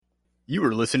You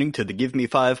are listening to the Give Me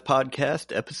Five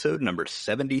podcast, episode number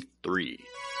 73.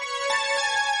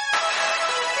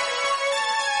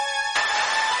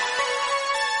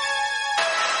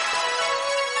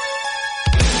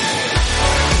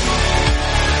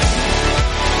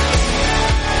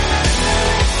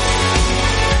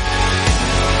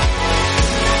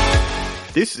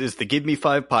 This is the Give Me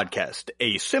Five podcast,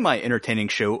 a semi-entertaining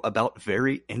show about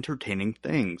very entertaining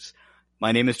things.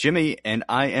 My name is Jimmy, and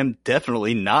I am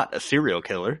definitely not a serial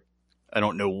killer. I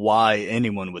don't know why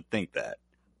anyone would think that.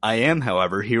 I am,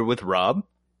 however, here with Rob.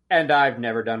 And I've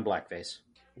never done blackface.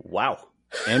 Wow.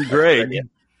 And Greg.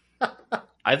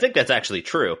 I think that's actually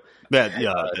true.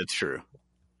 That's true.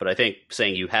 But I think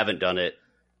saying you haven't done it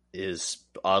is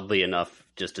oddly enough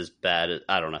just as bad.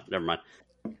 I don't know. Never mind.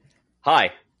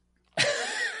 Hi.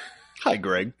 Hi,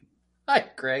 Greg. Hi,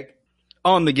 Greg.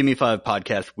 On the Gimme Five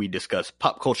podcast, we discuss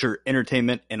pop culture,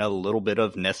 entertainment, and a little bit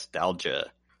of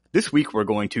nostalgia. This week, we're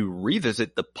going to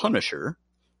revisit The Punisher,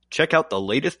 check out the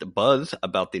latest buzz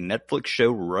about the Netflix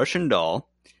show Russian Doll,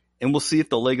 and we'll see if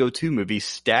the Lego 2 movie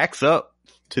stacks up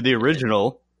to the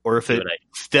original, or if it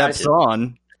steps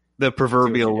on the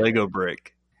proverbial Lego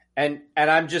brick. And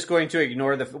I'm just going to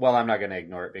ignore I'm not going to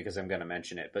ignore it because I'm going to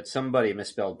mention it, but somebody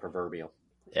misspelled proverbial.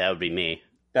 Yeah, that would be me.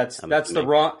 That's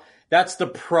the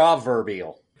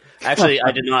proverbial. Actually,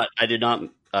 I did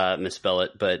not misspell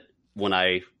it, but when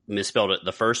I misspelled it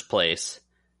the first place,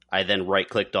 I then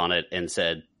right-clicked on it and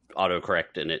said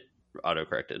autocorrect, and it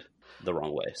autocorrected the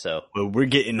wrong way. So, well, we're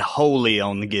getting holy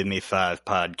on the Give Me Five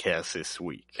podcast this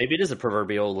week. Maybe it is a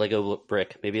proverbial Lego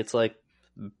brick. Maybe it's like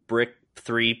brick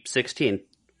 316.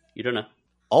 You don't know.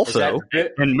 Also,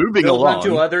 and moving build along,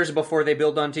 onto others before they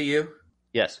build onto you.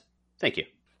 Yes, thank you.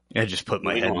 I just put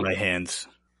my head in my hands.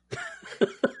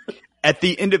 At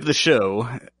the end of the show,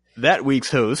 that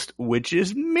week's host, which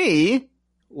is me,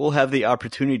 will have the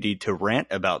opportunity to rant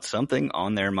about something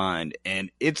on their mind.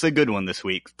 And it's a good one this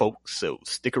week, folks, so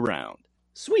stick around.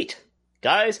 Sweet.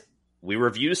 Guys, we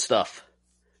review stuff.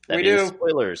 That we means do.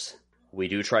 Spoilers. We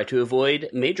do try to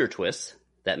avoid major twists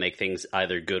that make things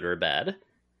either good or bad.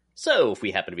 So, if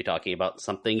we happen to be talking about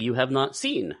something you have not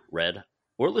seen, read,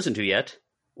 or listened to yet,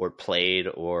 or played,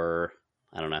 or,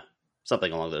 I don't know,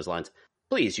 something along those lines,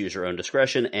 please use your own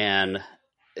discretion and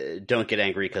don't get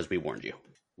angry because we warned you.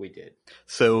 We did.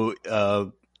 So,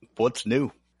 what's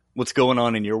new? What's going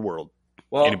on in your world?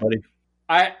 Well, anybody?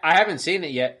 I haven't seen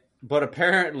it yet, but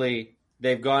apparently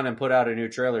they've gone and put out a new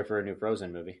trailer for a new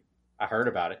Frozen movie. I heard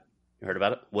about it. You heard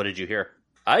about it? What did you hear?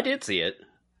 I did see it.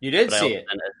 You did see it?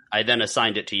 I then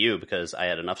assigned it to you because I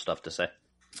had enough stuff to say.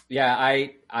 Yeah,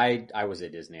 I was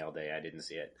at Disney all day. I didn't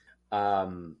see it.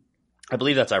 I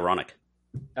believe that's ironic.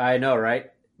 I know, right?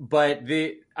 But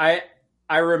I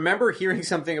remember hearing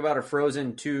something about a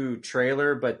Frozen 2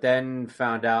 trailer, but then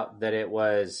found out that it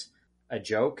was a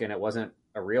joke and it wasn't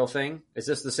a real thing. Is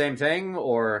this the same thing,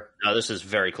 or? No, this is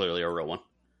very clearly a real one.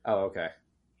 Oh, okay.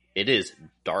 It is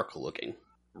dark looking.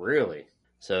 Really?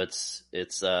 So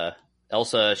it's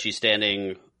Elsa. She's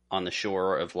standing on the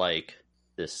shore of like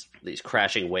these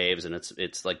crashing waves, and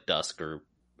it's like dusk or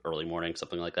early morning,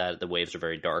 something like that. The waves are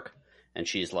very dark, and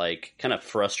she's like kind of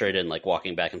frustrated and like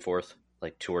walking back and forth,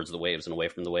 like towards the waves and away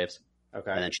from the waves.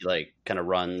 Okay. And then she like kind of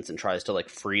runs and tries to like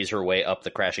freeze her way up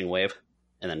the crashing wave,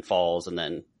 and then falls, and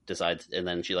then decides, and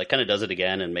then she like kind of does it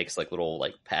again and makes like little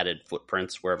like padded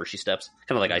footprints wherever she steps,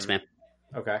 kind of like Iceman.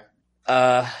 Okay.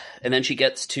 And then she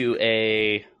gets to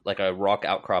a rock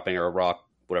outcropping or a rock,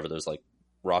 whatever those like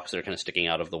rocks that are kind of sticking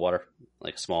out of the water,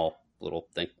 like a small little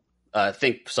thing.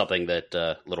 Think something that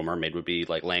Little Mermaid would be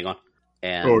like laying on,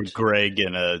 or Greg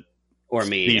in a or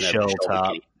me seashell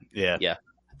top. Bikini. Yeah.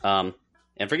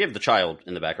 And forgive the child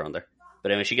in the background there.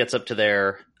 But anyway, she gets up to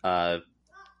there,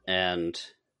 and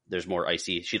there's more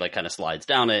icy. She like kind of slides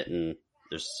down it, and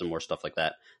there's some more stuff like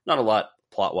that. Not a lot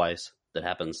plot wise that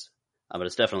happens, but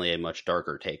it's definitely a much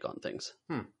darker take on things.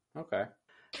 Okay.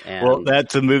 And well,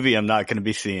 that's a movie I'm not going to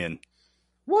be seeing.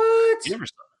 What?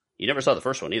 You never saw the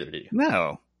first one either, did you?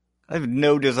 No. I have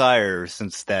no desire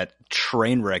since that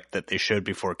train wreck that they showed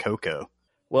before Coco.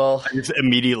 Well, I just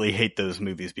immediately hate those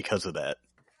movies because of that.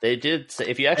 They did say,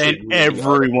 if you actually... And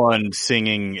everyone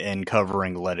singing and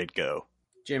covering Let It Go.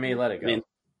 Jimmy, let it go.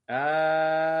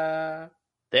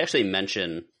 They actually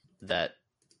mention that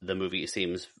the movie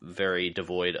seems very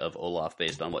devoid of Olaf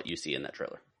based on what you see in that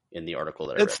trailer, in the article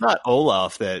that I read. It's not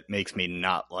Olaf that makes me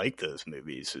not like those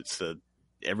movies. It's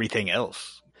everything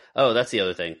else. Oh, that's the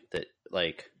other thing that,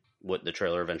 like, what the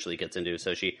trailer eventually gets into.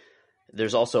 So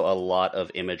there's also a lot of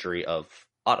imagery of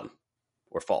autumn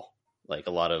or fall, like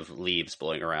a lot of leaves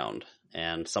blowing around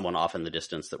and someone off in the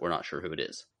distance that we're not sure who it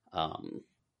is.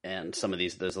 and some of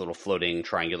those little floating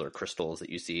triangular crystals that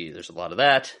you see. There's a lot of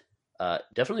that.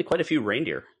 Definitely quite a few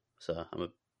reindeer. So I'm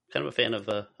kind of a fan of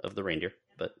the reindeer,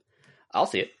 but I'll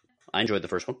see it. I enjoyed the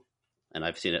first one, and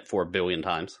I've seen it 4 billion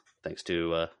times thanks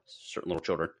to certain little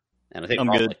children. And I think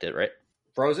Rob liked it, right?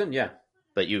 Frozen, yeah.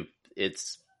 But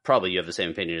it's probably you have the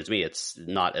same opinion as me. It's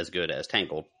not as good as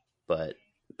Tangled, but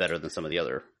better than some of the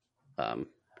other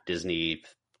Disney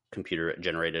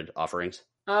computer-generated offerings.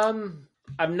 I'm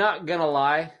not gonna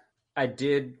lie. I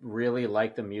did really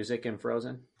like the music in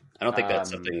Frozen. I don't think that's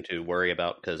something to worry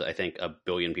about because I think 1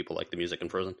 billion people like the music in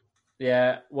Frozen.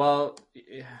 Yeah, well,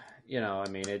 I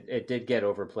mean, it did get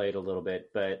overplayed a little bit,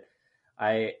 but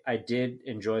I did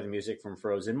enjoy the music from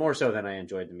Frozen more so than I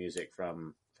enjoyed the music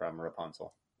from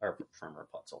Rapunzel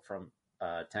from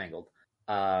Tangled.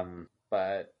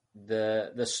 But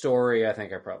the story, I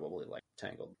think I probably like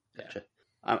Tangled. Yeah. Gotcha.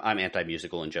 I'm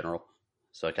anti-musical in general,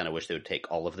 so I kind of wish they would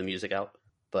take all of the music out.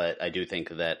 But I do think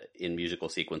that in musical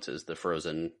sequences, the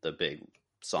Frozen, the big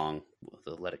song,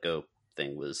 the Let It Go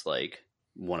thing was like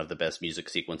one of the best music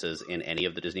sequences in any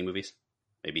of the Disney movies.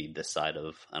 Maybe this side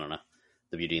of, I don't know,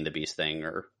 the Beauty and the Beast thing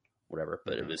or whatever,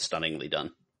 but it was stunningly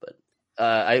done. But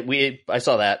I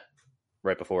saw that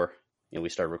right before we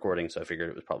started recording, so I figured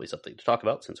it was probably something to talk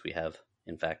about since we have,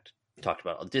 in fact, talked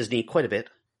about Disney quite a bit.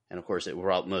 And of course, it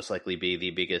will most likely be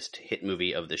the biggest hit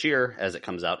movie of this year as it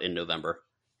comes out in November.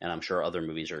 And I'm sure other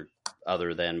movies are,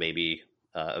 other than maybe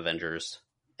Avengers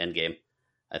Endgame,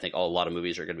 I think a lot of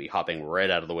movies are going to be hopping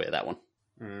right out of the way of that one.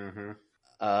 Mm-hmm.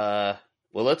 Well,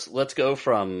 let's go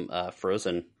from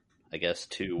Frozen, I guess,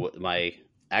 to my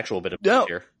actual bit of news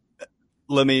here.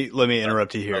 Let me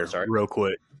interrupt you here real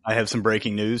quick. I have some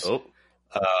breaking news. Oh.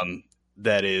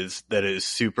 That is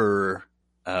super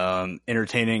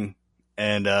entertaining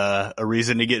and a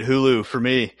reason to get Hulu for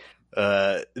me.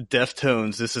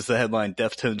 Deftones, this is the headline.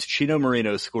 Deftones Chino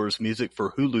Moreno scores music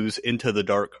for Hulu's Into the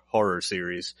Dark horror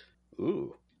series.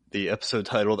 Ooh. The episode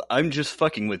titled I'm Just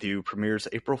Fucking With You premieres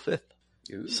April 5th.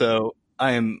 Ooh. So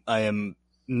I am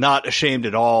not ashamed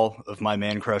at all of my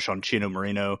man crush on Chino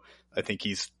Moreno. I think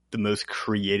he's the most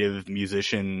creative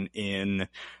musician in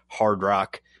hard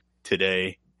rock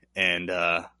today. And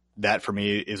that for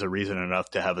me is a reason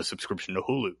enough to have a subscription to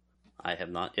Hulu. I have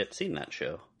not yet seen that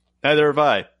show. Neither have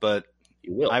I, but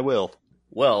you will. I will.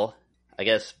 Well, I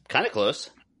guess kind of close.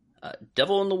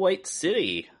 Devil in the White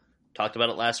City. Talked about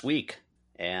it last week,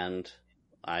 and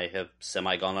I have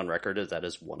semi-gone on record as that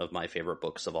is one of my favorite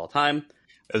books of all time.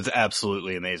 It was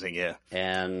absolutely amazing, yeah.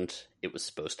 And it was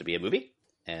supposed to be a movie,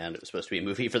 and it was supposed to be a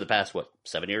movie for the past,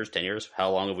 7 years, 10 years?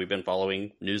 How long have we been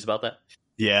following news about that?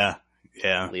 Yeah.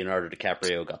 Leonardo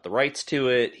DiCaprio got the rights to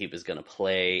it. He was going to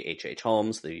play H.H.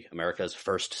 Holmes, the America's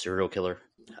first serial killer.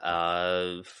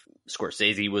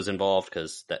 Scorsese was involved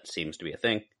because that seems to be a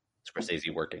thing.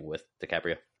 Scorsese working with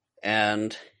DiCaprio.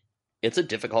 And it's a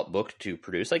difficult book to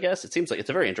produce, I guess. It seems like it's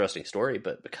a very interesting story,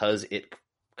 but because it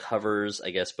covers, I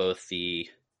guess, both the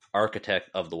architect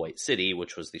of the White City,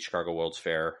 which was the Chicago World's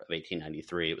Fair of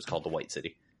 1893. It was called the White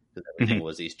City because everything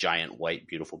was these giant, white,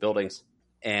 beautiful buildings.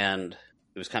 And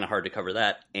it was kind of hard to cover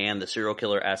that and the serial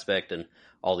killer aspect and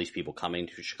all these people coming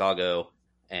to Chicago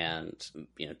and,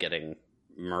 getting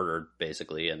murdered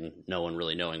basically and no one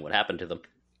really knowing what happened to them.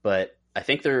 But I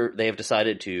think they have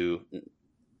decided to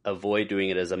avoid doing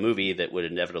it as a movie that would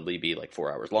inevitably be like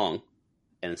 4 hours long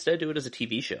and instead do it as a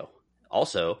TV show.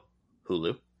 Also,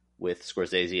 Hulu with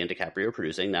Scorsese and DiCaprio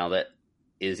producing. Now that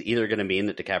is either going to mean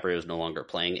that DiCaprio is no longer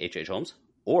playing H.H. Holmes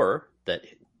or that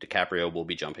DiCaprio will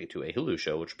be jumping to a Hulu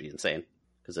show, which would be insane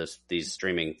because these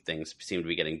streaming things seem to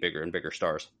be getting bigger and bigger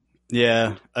stars.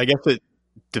 Yeah, I guess it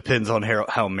depends on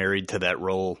how married to that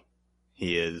role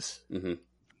he is. Mm-hmm.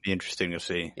 Be interesting to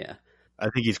see. Yeah. I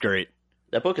think he's great.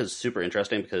 That book is super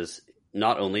interesting because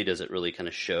not only does it really kind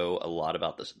of show a lot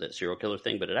about the serial killer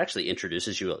thing, but it actually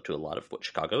introduces you to a lot of what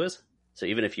Chicago is. So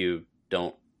even if you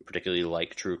don't particularly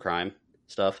like true crime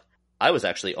stuff, I was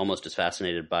actually almost as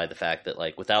fascinated by the fact that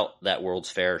without that World's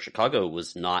Fair, Chicago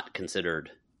was not considered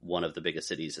one of the biggest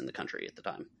cities in the country at the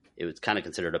time. It was kind of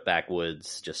considered a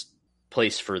backwoods just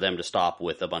place for them to stop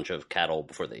with a bunch of cattle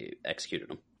before they executed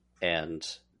them. And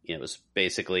it was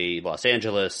basically Los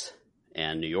Angeles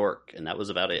and New York, and that was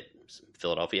about it.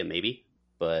 Philadelphia, maybe.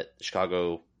 But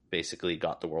Chicago basically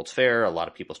got the World's Fair. A lot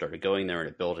of people started going there, and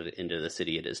it built it into the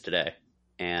city it is today.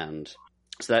 And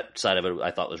so that side of it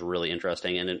I thought was really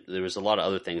interesting. And there was a lot of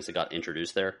other things that got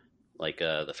introduced there. Like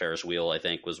the Ferris wheel, I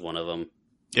think, was one of them.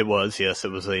 It was, yes.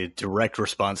 It was a direct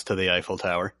response to the Eiffel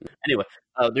Tower. Anyway,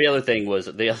 the other thing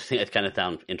I kind of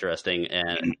found interesting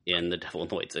and in The Devil in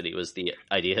the White City was the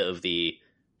idea of the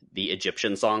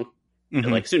Egyptian song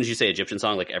Mhm. Like, as soon as you say Egyptian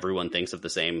song, like, everyone thinks of the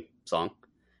same song,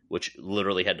 which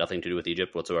literally had nothing to do with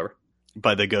Egypt whatsoever.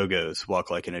 By the Go-Go's,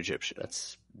 Walk Like an Egyptian.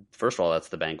 That's, first of all, that's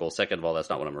the Bengals. Second of all, that's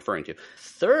not what I'm referring to.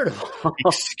 Third of all,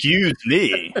 Excuse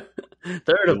me.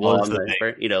 third of all, was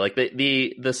the you know, like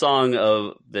the song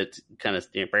of that kind of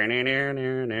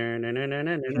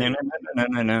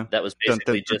No. that was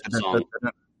basically just a song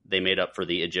they made up for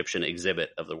the Egyptian exhibit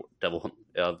of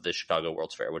the Chicago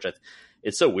World's Fair, which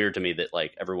it's so weird to me that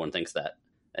like everyone thinks that,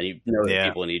 and you know that Yeah.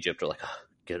 people in Egypt are like, oh,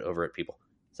 get over it, people.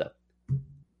 So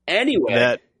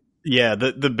anyway,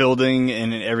 the building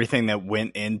and everything that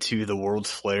went into the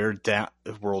World's Fair down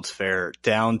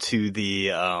to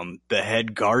the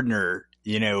head gardener,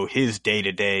 you know, his day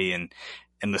to day and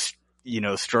the, you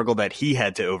know, struggle that he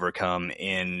had to overcome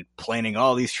in planting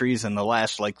all these trees in the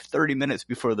last like 30 minutes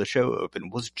before the show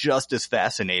opened was just as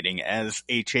fascinating as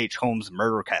H.H. Holmes'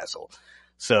 Murder Castle.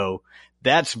 So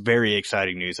that's very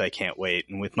exciting news. I can't wait.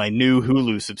 And with my new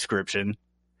Hulu subscription,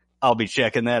 I'll be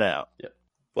checking that out. Yep.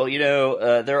 Well, you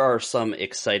know, there are some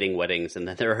exciting weddings, and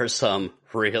then there are some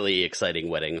really exciting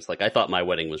weddings. Like, I thought my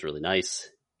wedding was really nice,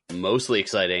 mostly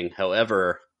exciting.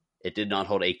 However, it did not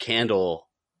hold a candle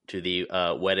to the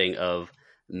wedding of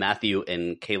Matthew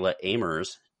and Kayla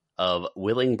Amers of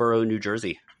Willingboro, New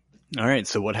Jersey. All right,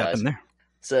 so what happened there?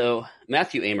 So,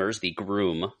 Matthew Amers, the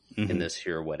groom in this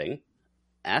here wedding,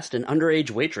 asked an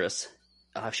underage waitress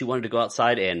if she wanted to go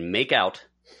outside and make out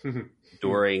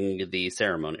during the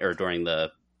ceremony, or during the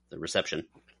reception.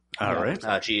 All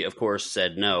right. She, of course,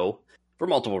 said no for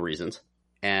multiple reasons.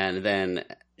 And then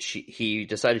he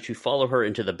decided to follow her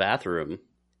into the bathroom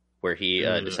where he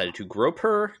decided to grope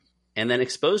her and then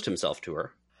exposed himself to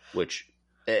her, which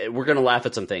we're going to laugh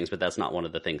at some things, but that's not one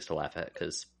of the things to laugh at.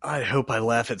 Because I hope I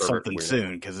laugh at something weird.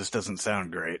 soon, because this doesn't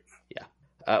sound great.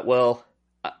 Yeah.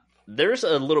 There's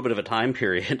a little bit of a time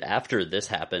period after this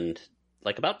happened,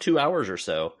 like about 2 hours or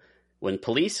so, when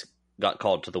police got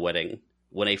called to the wedding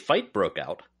when a fight broke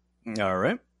out. All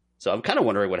right. So I'm kind of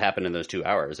wondering what happened in those 2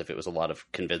 hours, if it was a lot of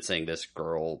convincing this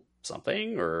girl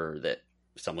something, or that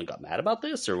someone got mad about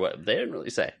this, or what. They didn't really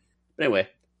say. But anyway,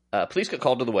 police got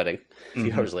called to the wedding a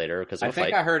few hours later because of a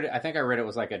fight. I think I read it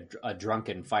was like a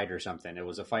drunken fight or something. It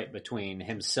was a fight between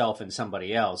himself and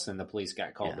somebody else, and the police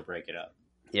got called to break it up.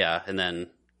 Yeah, and then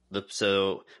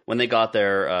so when they got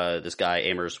there, this guy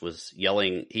Amers was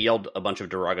yelling. He yelled a bunch of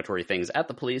derogatory things at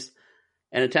the police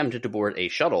and attempted to board a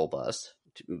shuttle bus,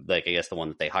 like I guess the one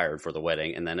that they hired for the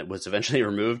wedding, and then it was eventually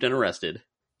removed and arrested.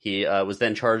 He was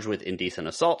then charged with indecent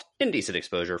assault, indecent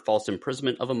exposure, false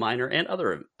imprisonment of a minor, and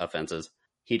other offenses.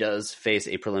 He does face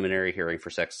a preliminary hearing for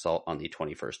sex assault on the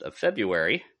 21st of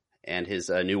February, and his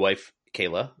new wife,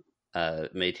 Kayla,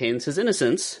 maintains his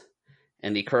innocence,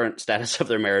 and the current status of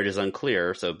their marriage is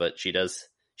unclear, but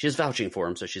she's vouching for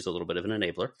him, so she's a little bit of an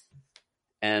enabler.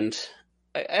 And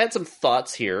I had some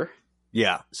thoughts here.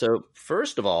 Yeah. So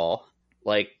first of all,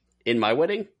 like in my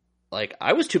wedding, like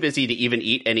I was too busy to even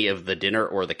eat any of the dinner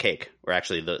or the cake, or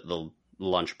actually the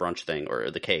lunch brunch thing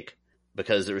or the cake,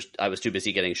 because I was too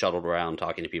busy getting shuttled around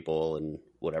talking to people and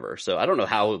whatever. So I don't know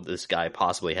how this guy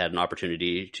possibly had an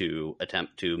opportunity to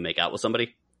attempt to make out with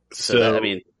somebody. So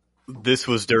this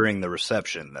was during the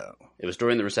reception, though. It was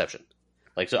during the reception.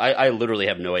 Like, so I literally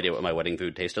have no idea what my wedding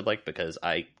food tasted like, because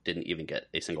I didn't even get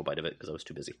a single bite of it because I was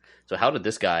too busy. So how did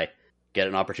this guy get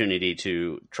an opportunity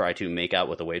to try to make out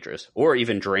with a waitress, or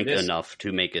even drink enough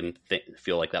to make him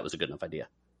feel like that was a good enough idea?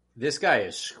 This guy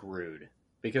is screwed,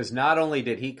 because not only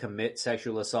did he commit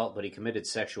sexual assault, but he committed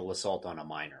sexual assault on a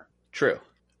minor. True.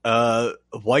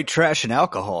 White trash and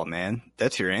alcohol, man.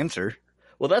 That's your answer.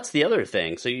 Well, that's the other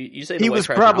thing. So you say he was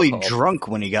probably drunk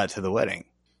when he got to the wedding.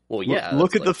 Well, yeah.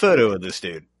 Look at the photo of this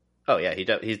dude. Oh yeah,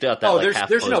 he's got that.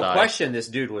 There's no question this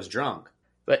dude was drunk.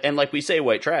 But and like we say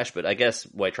white trash, but I guess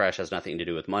white trash has nothing to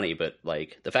do with money. But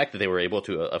like the fact that they were able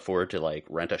to afford to like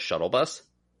rent a shuttle bus,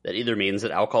 that either means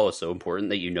that alcohol is so important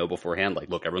that you know beforehand, like,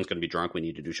 look, everyone's going to be drunk. We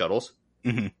need to do shuttles,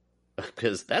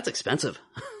 because that's expensive.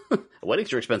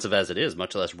 Weddings are expensive as it is,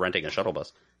 much less renting a shuttle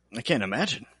bus. I can't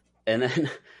imagine. And then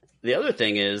the other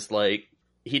thing is, like,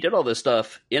 he did all this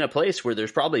stuff in a place where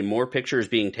there's probably more pictures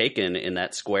being taken in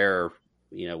that square,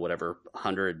 you know, whatever,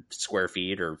 100 square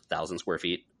feet or 1,000 square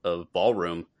feet of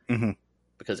ballroom,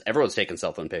 because everyone's taking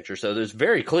cell phone pictures. So there's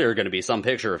very clear going to be some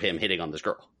picture of him hitting on this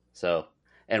girl. So,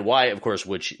 and why, of course,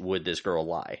 would this girl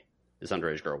lie? This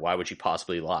underage girl, why would she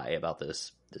possibly lie about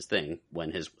this thing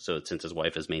when since his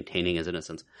wife is maintaining his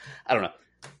innocence? I don't know.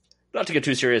 Not to get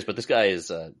too serious, but this guy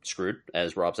is screwed,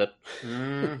 as Rob said.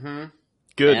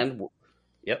 Good. And,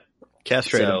 yep.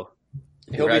 Castrate him.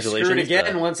 He'll be screwed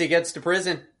again once he gets to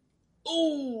prison.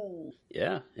 Ooh.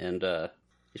 Yeah, and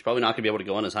He's probably not going to be able to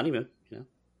go on his honeymoon.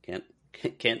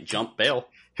 Can't jump bail.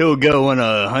 He'll go on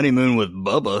a honeymoon with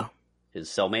Bubba. His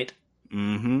cellmate.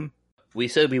 Mm-hmm. We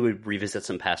said we would revisit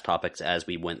some past topics as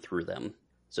we went through them.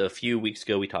 So a few weeks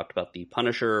ago, we talked about The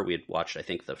Punisher. We had watched, I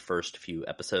think, the first few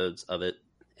episodes of it,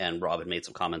 and Rob had made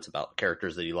some comments about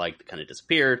characters that he liked that kind of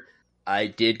disappeared. I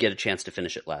did get a chance to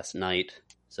finish it last night,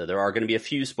 so there are going to be a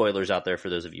few spoilers out there for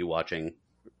those of you watching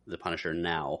The Punisher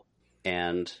now.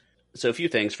 And so a few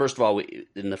things. First of all,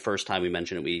 in the first time we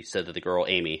mentioned it, we said that the girl,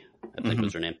 Amy, I think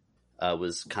was her name,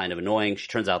 was kind of annoying. She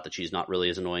turns out that she's not really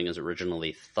as annoying as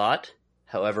originally thought.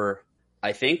 However,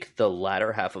 I think the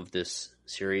latter half of this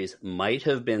series might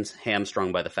have been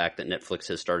hamstrung by the fact that Netflix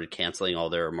has started canceling all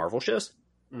their Marvel shows.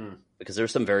 Because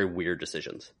there's some very weird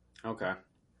decisions. Okay.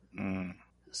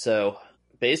 So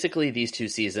basically these 2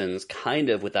 seasons, kind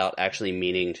of without actually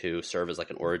meaning to serve as like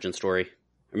an origin story,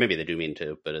 or maybe they do mean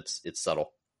to, but it's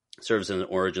subtle, serves as an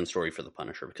origin story for the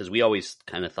Punisher, because we always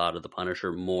kind of thought of the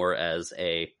Punisher more as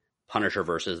a Punisher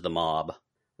versus the mob,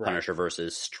 right. Punisher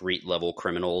versus street level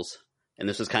criminals. And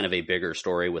this was kind of a bigger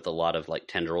story with a lot of like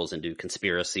tendrils into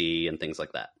conspiracy and things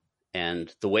like that.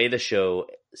 And the way the show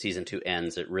season 2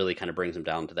 ends, it really kind of brings them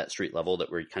down to that street level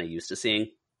that we're kind of used to seeing. And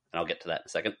I'll get to that in a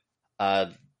second. I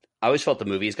always felt the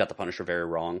movies got the Punisher very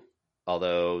wrong.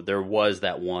 Although there was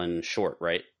that one short,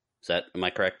 right? Am I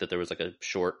correct that there was like a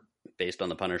short based on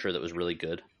the Punisher that was really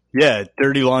good? Yeah,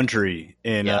 Dirty Laundry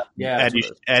in Yeah,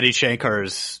 Adi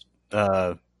Shankar's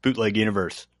bootleg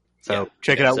universe. So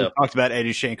check it out. We talked about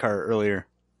Adi Shankar earlier.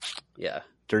 Yeah.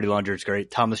 Dirty Laundry is great.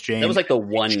 Thomas Jane. That was like the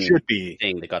one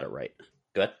thing that got it right.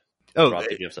 Go ahead. Rob,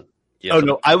 did you have some?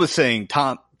 No, I was saying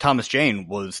Thomas Jane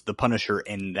was the Punisher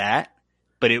in that,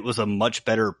 but it was a much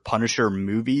better Punisher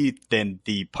movie than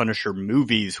the Punisher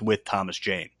movies with Thomas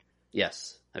Jane.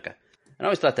 Yes. Okay. And I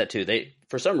always thought that too.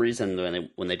 For some reason,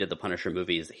 when they did the Punisher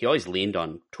movies, he always leaned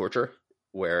on torture,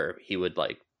 where he would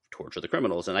like torture the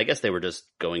criminals. And I guess they were just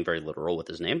going very literal with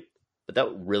his name, but that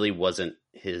really wasn't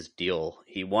his deal.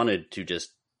 He wanted to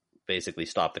just basically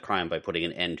stop the crime by putting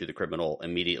an end to the criminal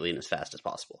immediately and as fast as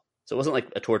possible. So it wasn't like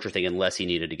a torture thing unless he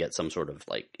needed to get some sort of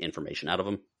like information out of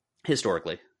him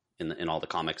historically in all the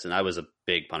comics. And I was a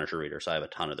big Punisher reader, so I have a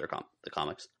ton of the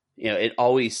comics. It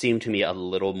always seemed to me a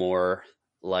little more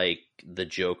like the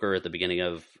Joker at the beginning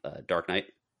of Dark Knight,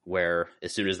 where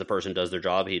as soon as the person does their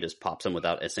job, he just pops them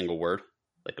without a single word,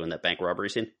 like in that bank robbery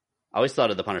scene. I always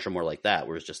thought of the Punisher more like that,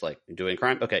 where it's just like, you're doing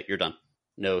crime? Okay, you're done.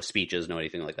 No speeches, no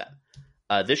anything like that.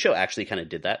 This show actually kind of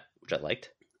did that, which I liked.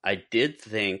 I did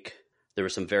think there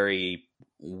was some very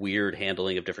weird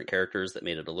handling of different characters that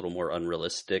made it a little more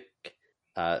unrealistic.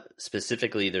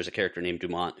 Specifically, there's a character named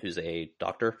Dumont who's a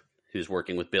doctor who's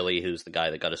working with Billy, who's the guy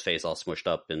that got his face all smushed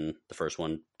up in the first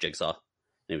one, Jigsaw. And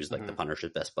he was like the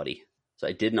Punisher's best buddy. So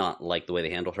I did not like the way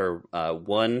they handled her.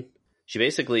 One, she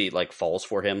basically like falls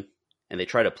for him, and they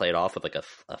try to play it off with like a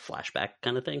flashback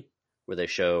kind of thing, where they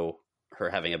show her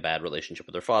having a bad relationship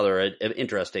with her father, an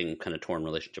interesting kind of torn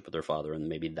relationship with her father, and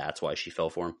maybe that's why she fell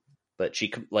for him. But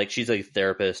she's a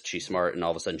therapist, she's smart, and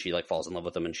all of a sudden she like falls in love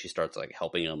with him, and she starts like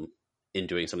helping him in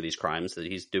doing some of these crimes that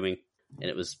he's doing.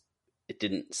 And it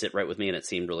didn't sit right with me, and it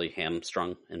seemed really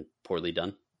hamstrung and poorly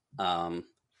done.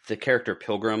 The character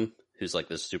Pilgrim, who's like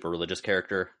this super religious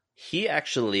character, he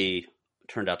actually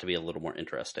turned out to be a little more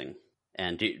interesting.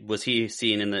 And was he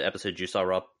seen in the episode you saw,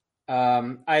 Rob?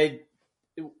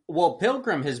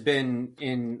 Pilgrim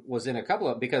was in a couple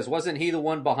of, because wasn't he the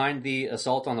one behind the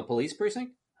assault on the police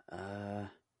precinct? I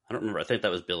don't remember. I think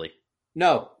that was Billy.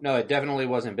 No, it definitely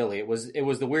wasn't Billy. It was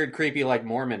the weird, creepy, like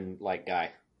Mormon like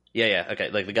guy. Yeah, okay,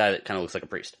 like the guy that kind of looks like a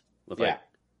priest with and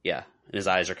his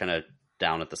eyes are kind of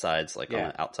down at the sides, like on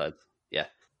the outside.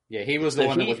 Yeah, he was the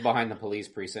one that was behind the police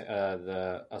precinct,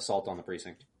 the assault on the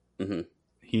precinct. Mm-hmm.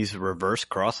 He's reverse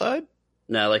cross-eyed?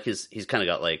 No, like he's kind of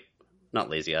got like not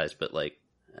lazy eyes, but like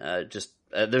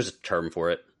there's a term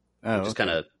for it. Oh, just kind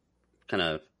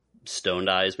of stoned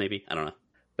eyes, maybe. I don't know.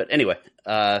 But anyway,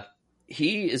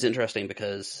 he is interesting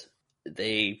because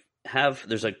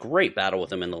there's a great battle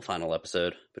with him in the final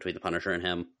episode between the Punisher and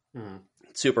him. Mm-hmm.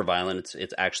 It's super violent.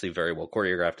 It's actually very well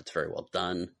choreographed. It's very well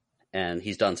done. And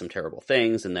he's done some terrible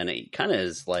things. And then it kind of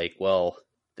is like, well,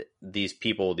 these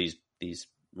people, these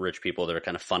rich people that are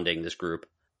kind of funding this group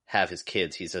have his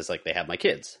kids. He says, like, they have my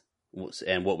kids.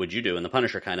 And what would you do? And the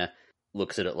Punisher kind of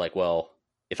looks at it like, well,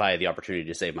 if I had the opportunity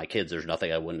to save my kids, there's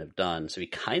nothing I wouldn't have done. So he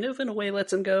kind of, in a way,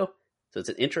 lets him go. So it's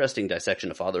an interesting dissection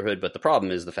of fatherhood. But the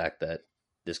problem is the fact that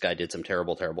this guy did some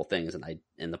terrible, terrible things.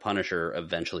 And the Punisher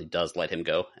eventually does let him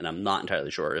go. And I'm not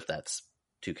entirely sure if that's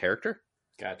to character.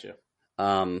 Gotcha.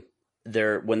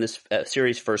 When this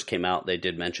series first came out, they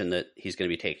did mention that he's going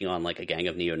to be taking on like a gang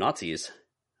of neo-Nazis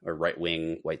or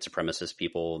right-wing white supremacist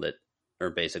people that are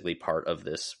basically part of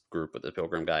this group with the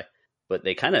Pilgrim guy. But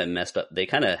they kind of messed up. They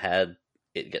kind of had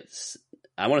it gets,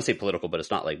 I want to say political, but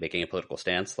it's not like making a political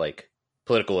stance, like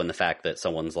political in the fact that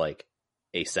someone's like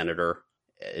a senator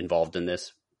involved in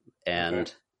this.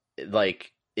 And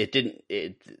like,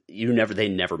 they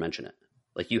never mention it.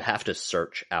 Like, you have to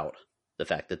search out the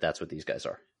fact that that's what these guys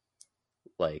are.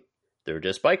 Like, they're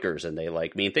just bikers and they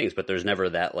like mean things, but there's never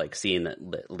that like scene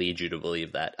that leads you to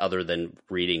believe that, other than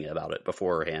reading about it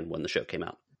beforehand when the show came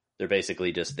out. They're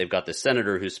basically just, they've got this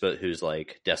senator who's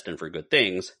like destined for good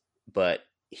things, but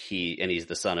he's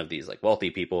the son of these like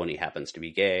wealthy people, and he happens to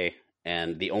be gay.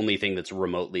 And the only thing that's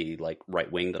remotely like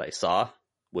right wing that I saw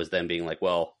was them being like,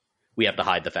 well, we have to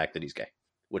hide the fact that he's gay,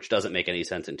 which doesn't make any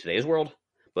sense in today's world,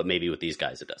 but maybe with these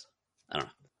guys it does. I don't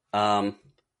know.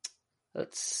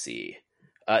 Let's see.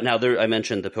 Now I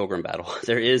mentioned the Pilgrim battle.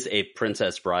 There is a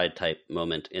Princess Bride type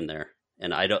moment in there,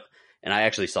 and I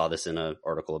actually saw this in an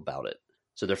article about it.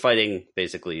 So they're fighting,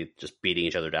 basically just beating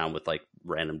each other down with like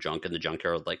random junk in the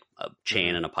junkyard, like a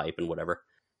chain and a pipe and whatever.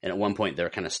 And at one point they're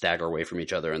kind of stagger away from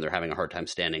each other and they're having a hard time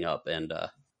standing up. And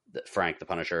Frank, the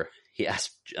Punisher, he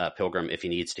asked Pilgrim if he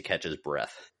needs to catch his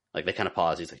breath. Like, they kind of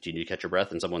pause. He's like, do you need to catch your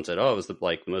breath? And someone said, oh, it was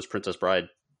the most Princess Bride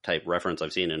type reference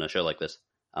I've seen in a show like this.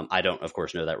 I don't, of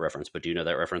course, know that reference, but do you know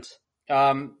that reference?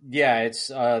 Yeah, it's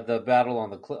the battle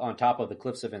on top of the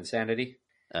Cliffs of Insanity.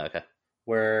 Okay.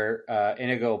 Where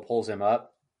Inigo pulls him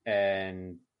up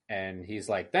and he's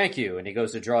like, thank you. And he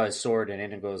goes to draw his sword, and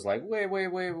Inigo's like,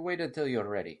 wait until you're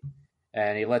ready.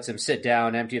 And he lets him sit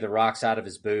down, empty the rocks out of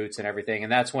his boots and everything.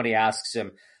 And that's when he asks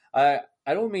him, I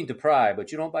don't mean to pry,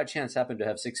 but you don't by chance happen to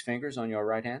have 6 fingers on your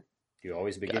right hand? Do you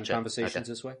always begin conversations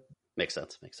this way? Makes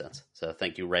sense. So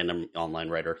thank you, random online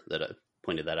writer, that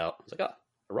pointed that out. I was like, oh,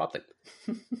 a Rob thing.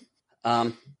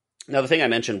 Now, the thing I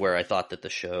mentioned where I thought that the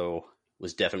show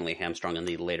was definitely hamstrung in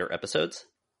the later episodes,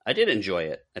 I did enjoy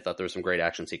it. I thought there were some great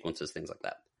action sequences, things like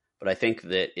that. But I think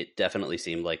that it definitely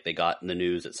seemed like they got in the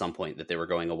news at some point that they were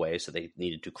going away, so they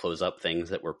needed to close up things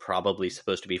that were probably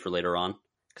supposed to be for later on.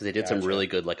 Because they did some really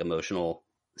good, like, emotional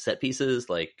set pieces.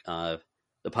 Like,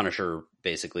 the Punisher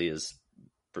basically is,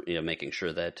 making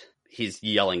sure that he's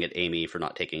yelling at Amy for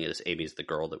not taking it as Amy's the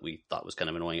girl that we thought was kind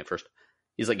of annoying at first.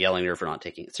 He's like yelling at her for not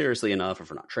taking it seriously enough, or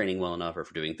for not training well enough, or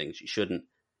for doing things she shouldn't.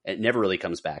 It never really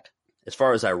comes back. As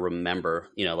far as I remember,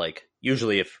 like,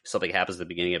 usually if something happens at the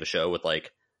beginning of a show with,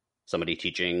 like, somebody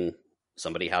teaching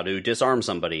somebody how to disarm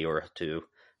somebody or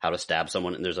how to stab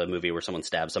someone, and there's a movie where someone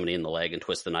stabs somebody in the leg and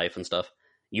twists the knife and stuff,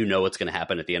 what's going to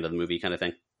happen at the end of the movie kind of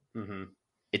thing. Mm-hmm.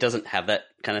 It doesn't have that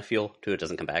kind of feel to it. It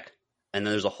doesn't come back. And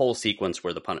then there's a whole sequence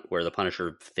where the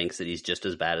Punisher thinks that he's just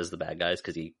as bad as the bad guys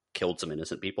because he killed some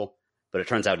innocent people, but it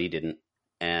turns out he didn't.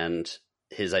 And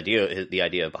the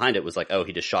idea behind it was like, oh,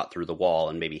 he just shot through the wall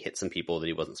and maybe hit some people that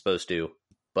he wasn't supposed to.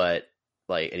 But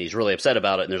like, and he's really upset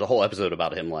about it. And there's a whole episode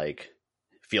about him like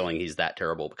feeling he's that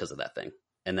terrible because of that thing.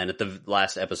 And then at the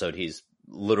last episode, he's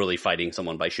literally fighting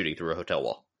someone by shooting through a hotel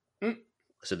wall. Mm.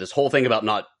 So this whole thing about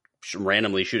not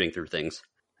randomly shooting through things,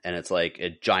 and it's like a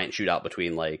giant shootout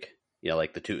between like,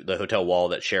 like the hotel wall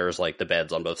that shares like the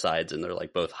beds on both sides, and they're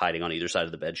like both hiding on either side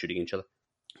of the bed shooting each other.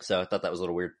 So I thought that was a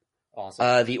little weird.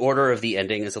 Awesome. The order of the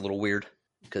ending is a little weird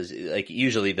because like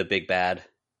usually the big bad,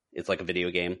 it's like a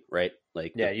video game, right?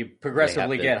 Like, yeah, you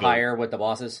progressively get higher with the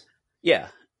bosses. Yeah.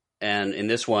 And in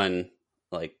this one,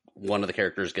 like, one of the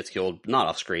characters gets killed, not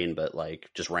off screen, but like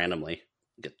just randomly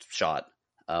gets shot.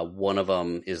 One of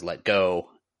them is let go,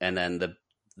 and then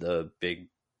the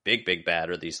big bad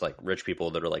are these like rich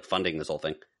people that are like funding this whole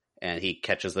thing, and he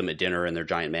catches them at dinner in their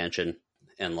giant mansion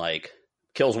and like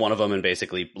kills one of them and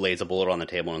basically lays a bullet on the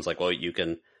table and is like, well, you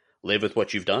can live with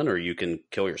what you've done or you can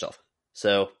kill yourself.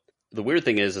 So the weird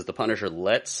thing is the Punisher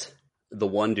lets the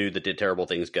one dude that did terrible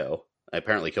things go. I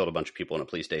apparently killed a bunch of people in a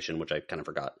police station, which I kind of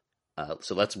forgot.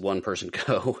 So lets one person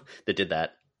go that did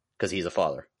that because he's a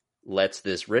father. Lets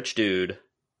this rich dude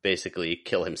basically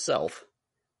kill himself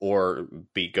or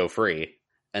go free.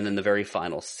 And then the very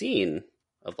final scene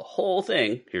of the whole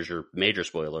thing, here's your major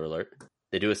spoiler alert.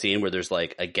 They do a scene where there's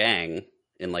like a gang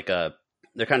in like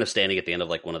they're kind of standing at the end of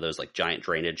like one of those like giant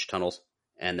drainage tunnels.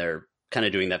 And they're kind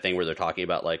of doing that thing where they're talking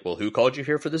about like, well, who called you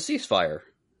here for the ceasefire?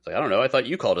 It's like, I don't know. I thought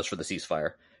you called us for the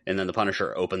ceasefire. And then the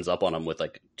Punisher opens up on them with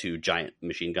like 2 giant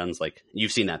machine guns. Like,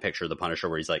 you've seen that picture of the Punisher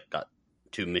where he's like got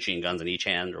 2 machine guns in each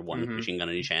hand or one machine gun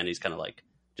in each hand. He's kind of like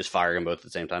just firing them both at the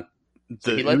same time.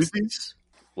 The Uzis?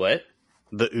 What?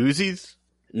 The Uzis?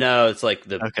 No, it's like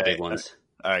the big ones.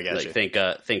 All right, gotcha.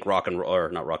 Like, think rock and roll, or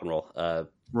not rock and roll.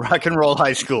 Rock and Roll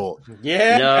High School.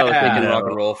 Yeah. No, thinking rock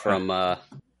and roll from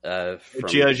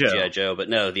G.I. Joe. G.I. Joe, but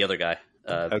no, the other guy.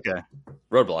 Okay.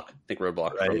 Roadblock. I think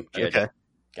Roadblock Right. from G.I. Okay. Joe.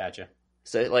 Gotcha.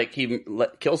 So like he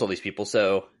kills all these people,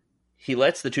 so he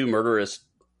lets the two murderous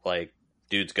like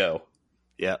dudes go.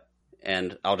 Yeah.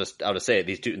 And I'll just say it,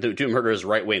 the two murderous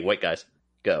right wing white guys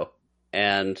go,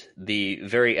 and the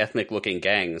very ethnic looking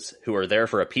gangs who are there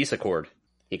for a peace accord,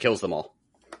 he kills them all.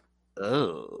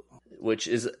 Oh. Which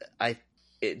is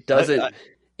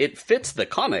it fits the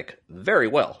comic very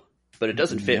well, but it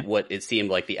doesn't fit what it seemed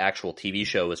like the actual TV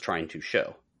show was trying to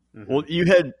show. Well, you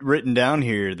had written down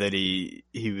here that he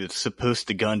was supposed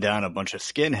to gun down a bunch of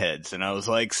skinheads, and I was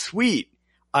like, sweet.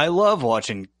 I love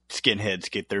watching skinheads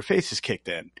get their faces kicked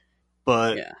in.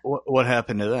 But Yeah. what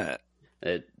happened to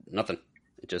that? Nothing.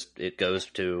 It goes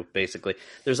to basically,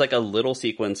 there's like a little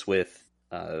sequence with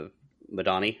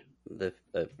Madani, the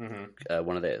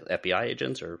one of the FBI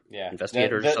agents or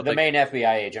investigators or something. The main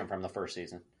FBI agent from the first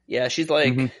season. Yeah, she's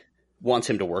like wants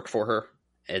him to work for her,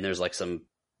 and there's like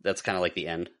that's kind of like the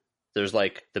end. There's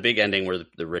like the big ending where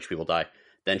the rich people die.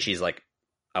 Then she's like,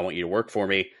 "I want you to work for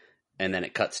me," and then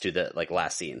it cuts to the like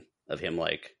last scene of him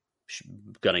like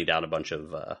gunning down a bunch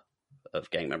of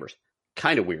gang members.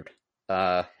 Kind of weird.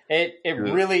 It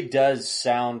really does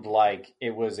sound like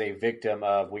it was a victim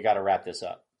of we got to wrap this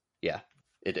up. Yeah,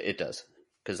 it does,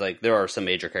 because like there are some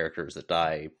major characters that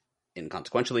die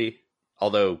inconsequentially,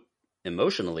 although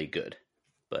emotionally good.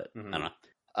 But I don't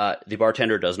know. The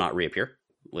bartender does not reappear,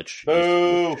 which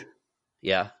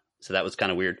yeah, so that was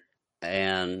kind of weird.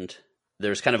 And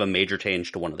there's kind of a major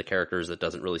change to one of the characters that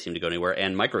doesn't really seem to go anywhere,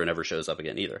 and Micro never shows up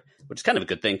again either, which is kind of a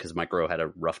good thing because Micro had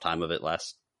a rough time of it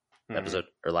last episode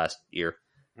or last year.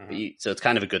 So it's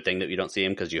kind of a good thing that you don't see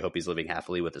him because you hope he's living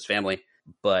happily with his family.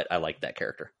 But I like that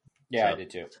character. Yeah, so, I did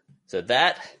too. So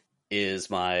that is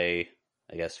my,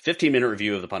 I guess, 15-minute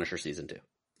review of The Punisher Season 2.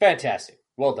 Fantastic.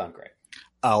 Well done, Greg.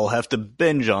 I'll have to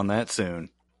binge on that soon.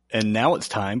 And now it's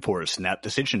time for Snap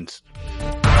Decisions.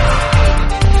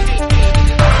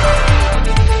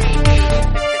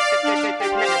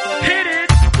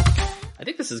 I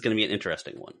think this is going to be an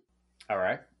interesting one. All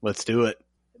right. Let's do it.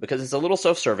 Because it's a little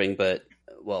self-serving, but,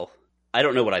 well, I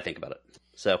don't know what I think about it.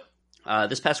 So,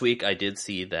 this past week, I did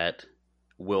see that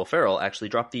Will Ferrell actually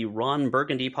dropped the Ron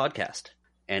Burgundy podcast.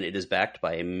 And it is backed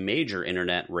by a major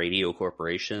internet radio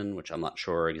corporation, which I'm not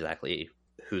sure exactly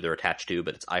who they're attached to,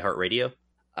 but it's iHeartRadio.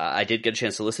 I did get a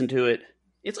chance to listen to it.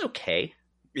 It's okay.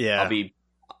 Yeah.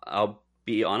 I'll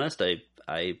be honest,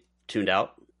 I tuned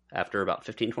out after about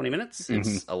 15-20 minutes.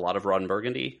 It's a lot of Ron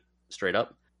Burgundy, straight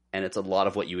up. And it's a lot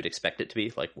of what you would expect it to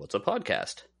be, like, what's a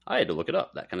podcast? I had to look it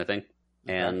up, that kind of thing.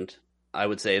 Okay. And I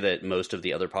would say that most of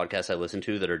the other podcasts I listen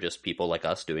to that are just people like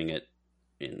us doing it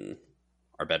in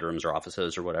our bedrooms or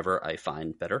offices or whatever, I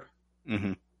find better.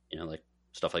 You know, like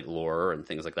stuff like Lore and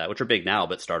things like that, which are big now,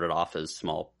 but started off as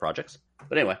small projects.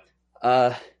 But anyway,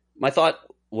 my thought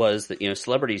was that, you know,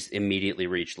 celebrities immediately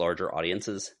reach larger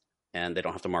audiences and they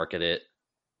don't have to market it.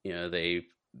 You know,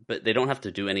 but they don't have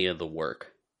to do any of the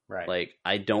work. Right. Like,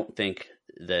 I don't think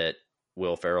that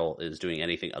Will Ferrell is doing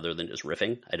anything other than just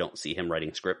riffing. I don't see him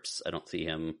writing scripts. I don't see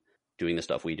him doing the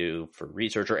stuff we do for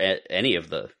research or any of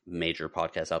the major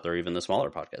podcasts out there, even the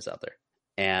smaller podcasts out there.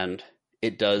 And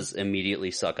it does immediately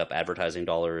suck up advertising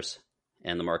dollars,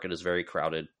 and the market is very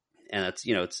crowded. And it's,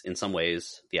 you know, it's in some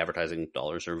ways the advertising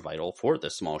dollars are vital for the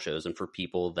small shows and for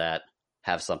people that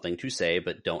have something to say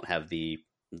but don't have the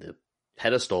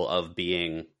pedestal of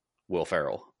being Will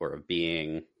Ferrell or of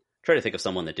being. Try to think of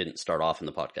someone that didn't start off in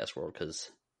the podcast world, because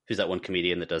who's that one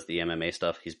comedian that does the MMA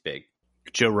stuff? He's big.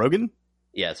 Joe Rogan?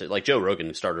 Yeah, so like Joe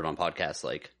Rogan started on podcasts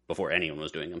like before anyone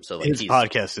was doing them. So like his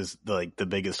podcast is like the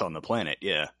biggest on the planet.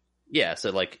 Yeah. Yeah.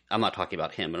 So like, I'm not talking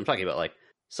about him, but I'm talking about like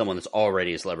someone that's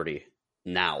already a celebrity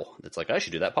now. That's like, I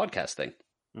should do that podcast thing.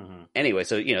 Anyway,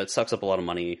 so, you know, it sucks up a lot of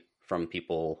money from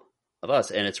people of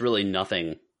us, and it's really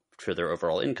nothing for their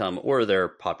overall income or their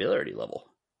popularity level.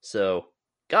 So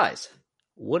guys,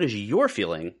 what is your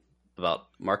feeling about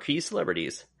marquee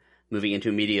celebrities moving into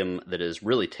a medium that is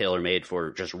really tailor-made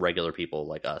for just regular people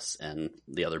like us and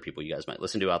the other people you guys might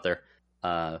listen to out there,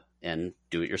 and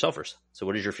do-it-yourselfers? So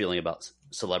what is your feeling about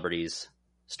celebrities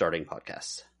starting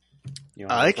podcasts?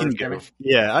 I can go.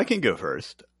 Yeah, I can go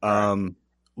first.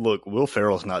 Look, Will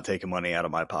Ferrell's not taking money out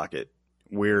of my pocket.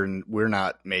 We're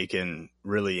not making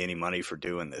really any money for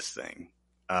doing this thing.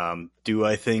 Do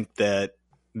I think that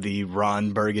the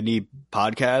Ron Burgundy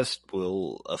podcast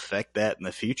will affect that in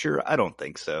the future? I don't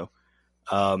think so.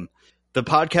 The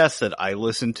podcasts that I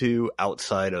listen to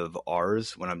outside of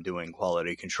ours when I'm doing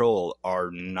quality control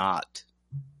are not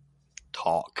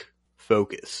talk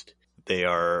focused. They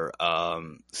are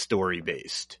story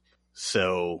based.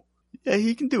 So yeah,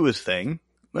 he can do his thing.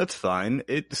 That's fine.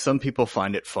 Some people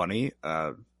find it funny.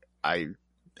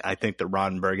 I think the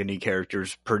Ron Burgundy character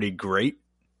is pretty great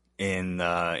in the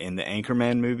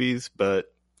Anchorman movies,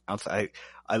 but outside,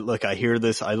 I hear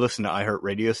this. I listen to iHeart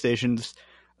radio stations.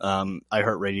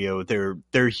 iHeartRadio,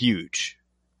 they're huge,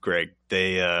 Greg.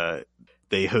 They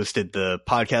hosted the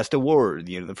podcast award,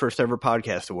 the first ever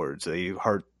podcast awards. They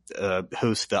host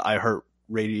the iHeart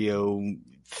Radio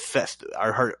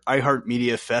iHeart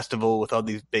Media Festival with all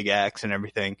these big acts and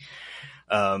everything.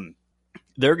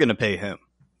 They're going to pay him.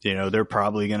 They're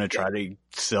probably going to try to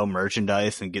sell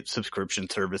merchandise and get subscription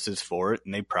services for it,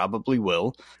 and they probably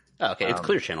will. Oh, okay, it's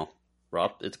Clear Channel,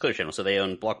 Rob. It's Clear Channel, so they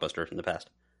owned Blockbuster in the past.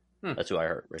 That's who I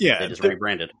heard. Right? Yeah, they just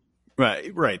rebranded.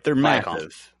 Right. They're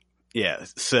massive. Yeah.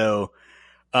 So,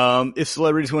 if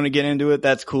celebrities want to get into it,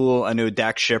 that's cool. I know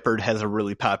Dax Shepard has a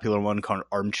really popular one called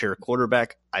Armchair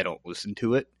Quarterback. I don't listen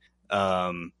to it.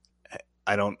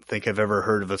 I don't think I've ever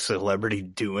heard of a celebrity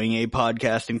doing a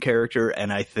podcasting character,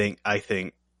 and I think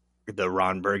the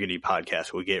Ron Burgundy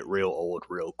podcast will get real old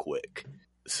real quick.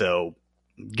 So,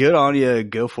 good on you.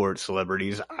 Go for it,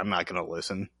 celebrities. I'm not going to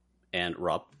listen. And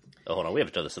Rob, hold on. We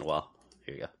haven't done this in a while.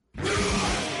 Here you go.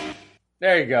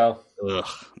 There you go. Ugh,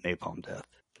 napalm death.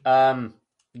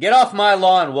 Get off my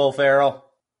lawn, Will Ferrell.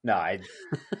 No,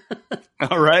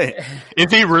 All right.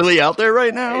 Is he really out there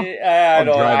right now?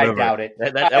 I doubt it.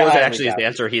 That was actually his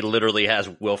answer. He literally has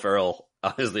Will Ferrell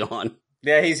on his lawn.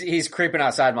 Yeah, he's creeping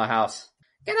outside my house.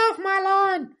 Get off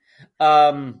my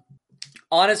lawn.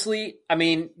 Honestly, I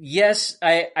mean, yes,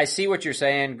 I see what you're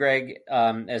saying, Greg,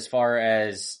 as far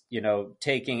as,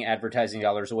 taking advertising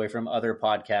dollars away from other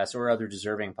podcasts or other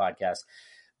deserving podcasts.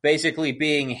 Basically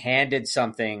being handed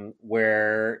something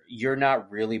where you're not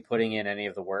really putting in any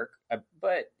of the work.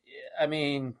 But, I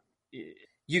mean,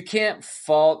 you can't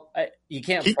fault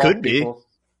people. Could be.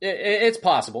 It's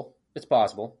possible. It's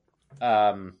possible.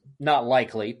 Not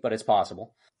likely, but it's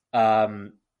possible.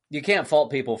 You can't fault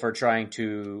people for trying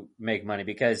to make money,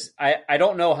 because I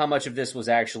don't know how much of this was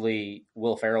actually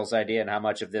Will Ferrell's idea and how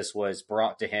much of this was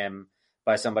brought to him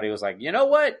by somebody who was like, you know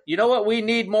what we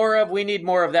need more of? We need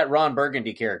more of that Ron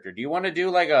Burgundy character. Do you want to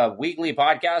do like a weekly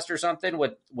podcast or something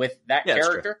with that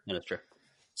character? Yeah, that's true.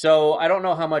 So I don't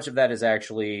know how much of that is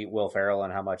actually Will Ferrell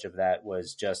and how much of that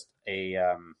was just an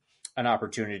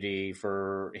opportunity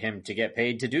for him to get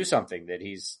paid to do something that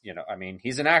he's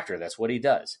an actor. That's what he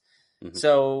does. Mm-hmm.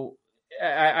 So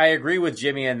I agree with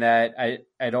Jimmy in that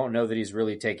I don't know that he's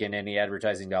really taken any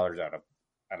advertising dollars out of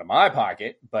my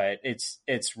pocket, but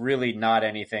it's really not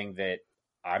anything that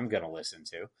I'm going to listen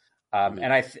to.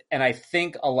 And I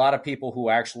think a lot of people who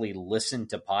actually listen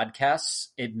to podcasts,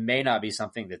 it may not be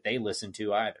something that they listen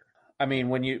to either. I mean,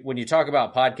 when you talk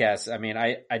about podcasts, I mean,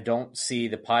 I don't see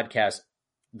the podcast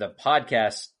that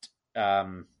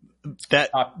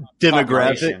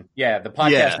demographic. Yeah. The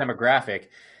podcast demographic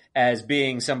as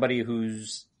being somebody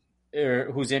who's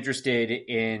interested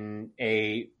in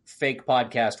a fake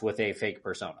podcast with a fake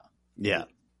persona. Yeah.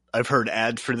 I've heard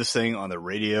ads for this thing on the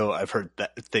radio. I've heard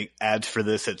ads for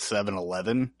this at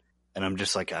 7-Eleven, and I'm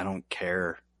just like, I don't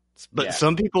care. But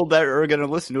some people that are going to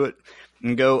listen to it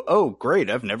and go, oh, great,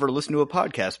 I've never listened to a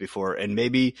podcast before. And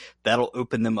maybe that'll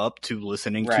open them up to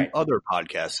listening to other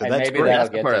podcasts. So and that's maybe great.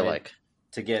 That'll get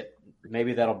them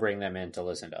maybe that'll bring them in to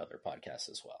listen to other podcasts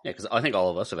as well. Yeah, because I think all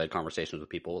of us have had conversations with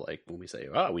people like when we say,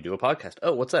 oh, we do a podcast.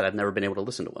 Oh, what's that? I've never been able to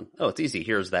listen to one. Oh, it's easy.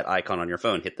 Here's that icon on your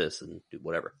phone. Hit this and do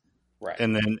whatever. Right.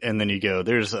 And then you go,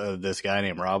 there's this guy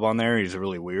named Rob on there. He's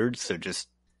really weird. So just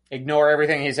ignore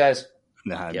everything he says.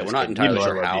 Nah, we're not entirely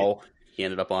sure how he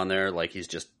ended up on there. Like he's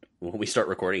just, when we start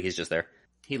recording, he's just there.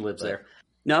 He lives there.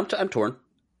 No, I'm torn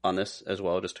on this as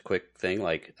well. Just a quick thing.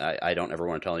 Like I don't ever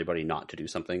want to tell anybody not to do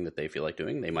something that they feel like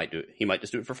doing. They might do it. He might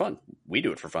just do it for fun. We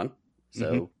do it for fun.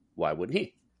 So why wouldn't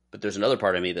he? But there's another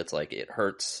part of me that's like, it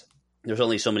hurts. There's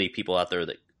only so many people out there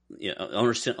that,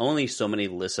 only so many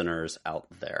listeners out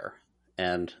there.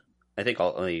 And I think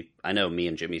I know me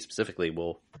and Jimmy specifically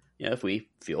will, if we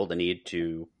feel the need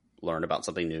to learn about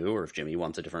something new, or if Jimmy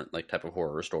wants a different type of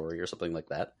horror story or something like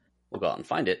that, we'll go out and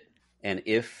find it. And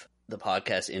if the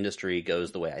podcast industry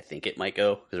goes the way I think it might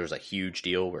go, because there's a huge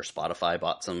deal where Spotify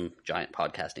bought some giant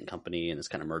podcasting company and is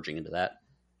kind of merging into that,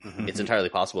 it's entirely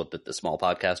possible that the small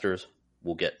podcasters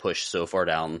will get pushed so far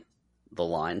down the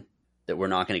line that we're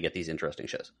not going to get these interesting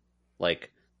shows.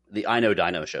 Like the I Know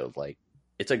Dino show,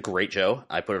 it's a great show.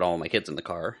 I put it all with my kids in the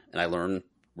car, and I learn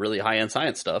really high-end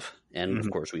science stuff. And, of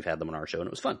course, we've had them on our show, and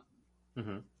it was fun.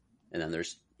 Mm-hmm. And then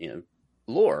there's,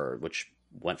 Lore, which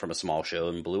went from a small show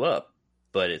and blew up.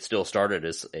 But it still started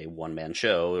as a one-man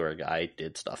show where a guy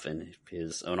did stuff in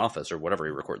his own office or whatever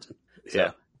he records in.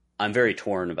 So I'm very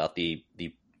torn about the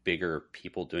bigger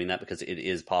people doing that, because it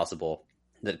is possible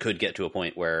that it could get to a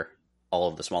point where all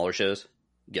of the smaller shows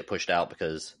get pushed out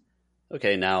because,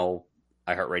 okay, now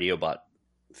iHeartRadio bought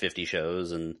 50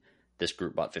 shows and this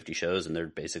group bought 50 shows, and they're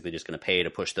basically just going to pay to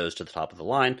push those to the top of the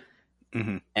line,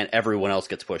 Mm-hmm. and everyone else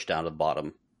gets pushed down to the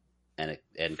bottom, and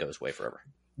it goes away forever.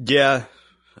 Yeah.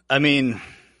 I mean,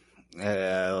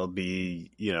 I'll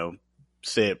be,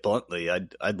 say it bluntly.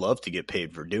 I'd love to get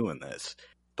paid for doing this,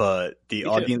 but the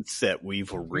audience that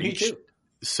we've reached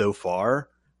so far,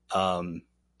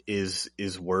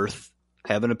 is worth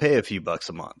having to pay a few bucks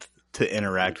a month to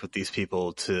interact with these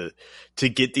people, to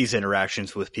get these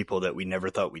interactions with people that we never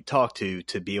thought we'd talk to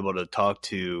be able to talk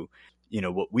to,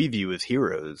 what we view as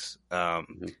heroes.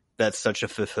 That's such a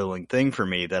fulfilling thing for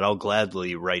me that I'll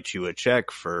gladly write you a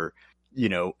check for,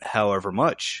 however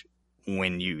much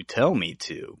when you tell me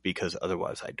to, because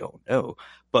otherwise I don't know.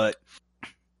 But,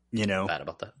 Bad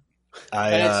about that.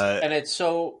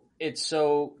 It's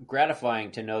so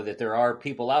gratifying to know that there are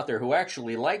people out there who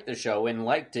actually like the show and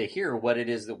like to hear what it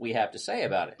is that we have to say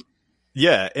about it.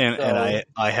 Yeah, and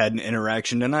I had an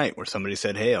interaction tonight where somebody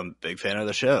said, "Hey, I'm a big fan of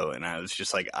the show," and I was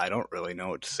just like, "I don't really know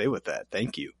what to say with that.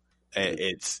 Thank you."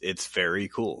 It's very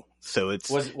cool. So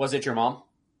was it your mom?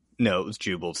 No, it was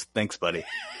Jubles. Thanks, buddy.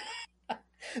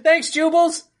 Thanks,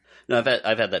 Jubles. No,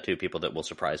 I've had that too. People that will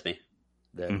surprise me,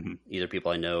 that either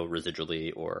people I know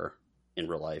residually or in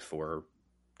real life, or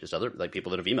just other people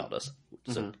that have emailed us.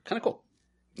 So kind of cool.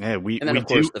 Yeah, we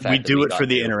do it for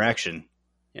the interaction.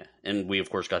 Yeah, and we of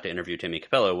course got to interview Timmy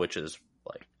Capello, which is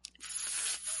like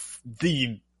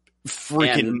the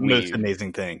freaking most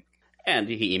amazing thing. And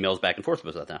he emails back and forth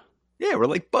with us now. Yeah, we're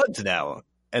like buds now,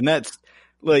 and that's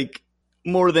like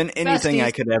more than anything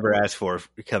I could ever ask for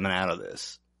coming out of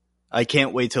this. I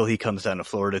can't wait till he comes down to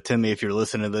Florida. Timmy, if you're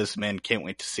listening to this, man, can't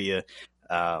wait to see you.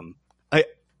 I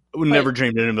would never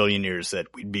dreamed in a million years that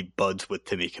we'd be buds with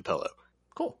Timmy Capello.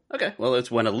 Cool. Okay. Well,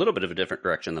 it's went a little bit of a different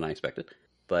direction than I expected.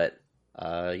 But,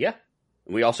 yeah.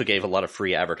 We also gave a lot of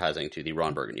free advertising to the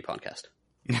Ron Burgundy podcast.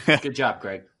 Good job,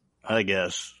 Greg. I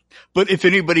guess. But if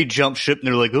anybody jumps ship and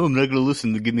they're like, "Oh, I'm not going to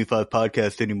listen to Give Me Five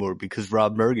podcast anymore because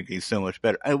Rob Burgundy is so much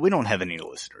better," we don't have any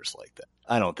listeners like that.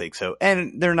 I don't think so.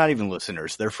 And they're not even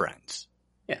listeners. They're friends.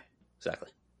 Yeah, exactly.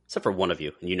 Except for one of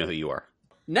you, and you know who you are.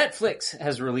 Netflix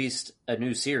has released a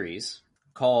new series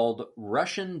called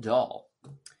Russian Doll.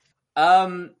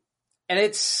 And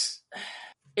it's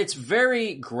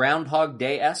very Groundhog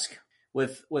Day-esque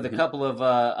with a couple of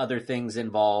other things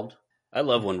involved. I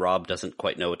love when Rob doesn't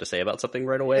quite know what to say about something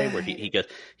right away, where he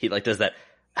does that.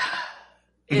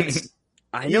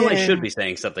 I know I should be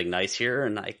saying something nice here,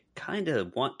 and I kind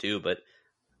of want to, but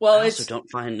I also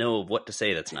don't know what to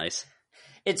say that's nice.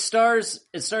 It stars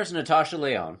Natasha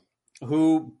Lyonne,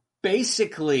 who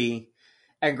basically,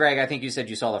 and Greg, I think you said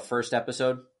you saw the first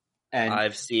episode, and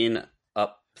I've seen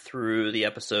up through the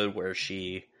episode where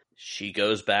she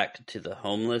goes back to the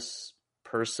homeless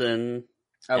person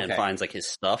and finds like his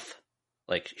stuff.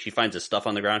 Like she finds his stuff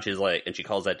on the ground. She's like, and she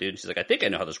calls that dude. And she's like, "I think I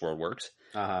know how this world works."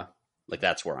 Like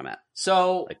that's where I'm at.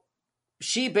 So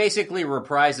she basically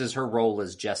reprises her role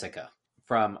as Jessica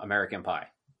from American Pie.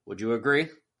 Would you agree?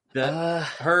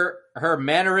 Her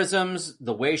mannerisms,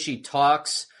 the way she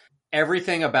talks,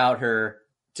 everything about her.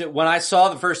 When I saw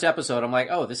the first episode, I'm like,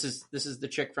 "Oh, this is the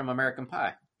chick from American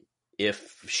Pie."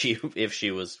 If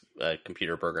she was a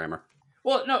computer programmer.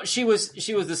 Well, no, she was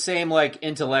the same like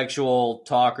intellectual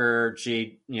talker.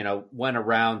 She, went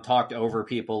around, talked over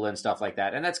people and stuff like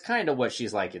that. And that's kind of what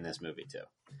she's like in this movie too,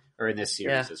 or in this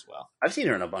series as well. I've seen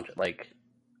her in a bunch of I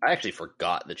actually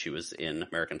forgot that she was in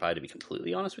American Pie, to be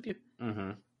completely honest with you.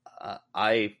 Mm-hmm.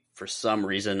 I, for some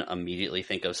reason, immediately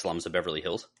think of Slums of Beverly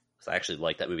Hills. because I actually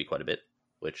like that movie quite a bit.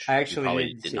 Which I actually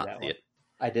probably did not see it.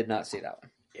 I did not see that one.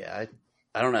 Yeah,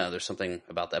 I don't know. There's something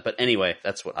about that. But anyway,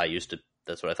 that's what I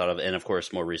thought of. And of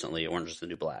course, more recently, Orange is the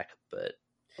New Black. But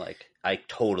like, I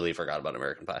totally forgot about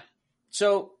American Pie.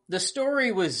 So the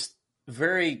story was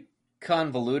very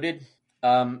convoluted.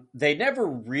 They never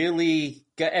really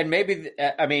got, and maybe,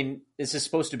 I mean, this is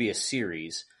supposed to be a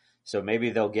series, so maybe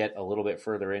they'll get a little bit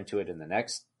further into it in the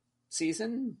next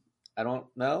season. I don't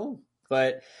know,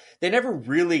 but they never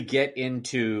really get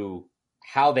into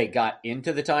how they got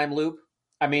into the time loop.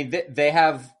 I mean, they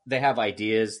have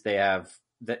ideas. They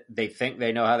think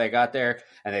they know how they got there,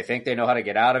 and they think they know how to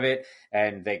get out of it,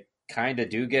 and they kind of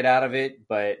do get out of it.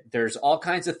 But there's all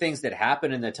kinds of things that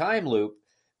happen in the time loop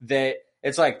that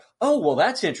it's like, oh, well,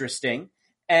 that's interesting.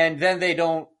 And then they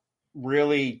don't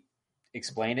really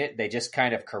explain it. They just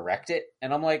kind of correct it.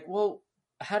 And I'm like, well,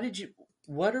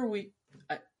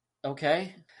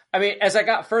 okay. I mean, as I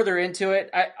got further into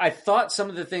it, I thought some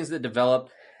of the things that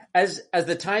developed, As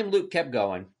the time loop kept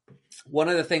going, one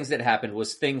of the things that happened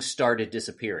was things started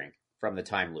disappearing from the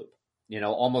time loop.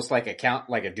 Almost like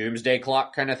like a doomsday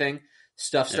clock kind of thing.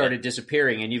 Stuff started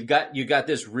disappearing, and you got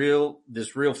this real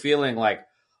feeling like,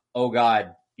 oh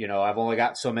God, I've only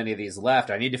got so many of these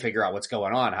left. I need to figure out what's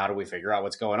going on. How do we figure out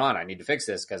what's going on? I need to fix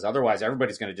this because otherwise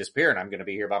everybody's going to disappear and I'm going to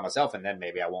be here by myself, and then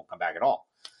maybe I won't come back at all.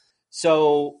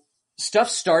 So stuff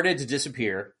started to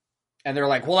disappear, and they're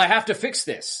like, well, I have to fix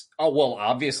this. Oh, well,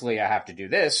 obviously I have to do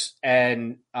this.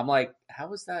 And I'm like,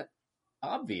 how is that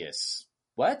obvious?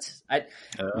 What?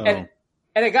 And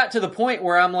it got to the point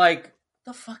where I'm like,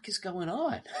 what the fuck is going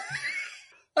on?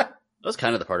 That's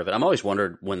kind of the part of it. I'm always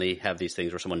wondered when they have these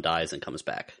things where someone dies and comes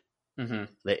back.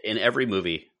 Mm-hmm. In every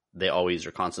movie, they always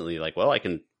are constantly like, well, I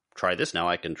can try this now.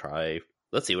 I can try,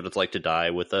 let's see what it's like to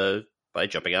die by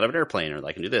jumping out of an airplane, or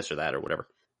I can do this or that or whatever.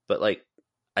 But like,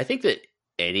 I think that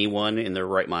anyone in their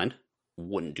right mind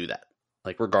wouldn't do that.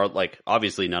 Like,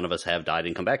 obviously none of us have died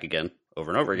and come back again over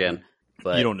and over again.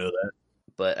 But you don't know that.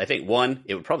 But I think, one,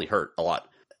 it would probably hurt a lot.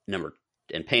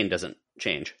 And pain doesn't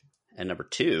change. And number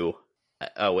two,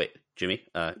 oh wait, Jimmy,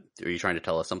 are you trying to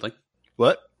tell us something?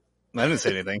 What? I didn't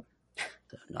say anything.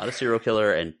 Not a serial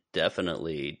killer, and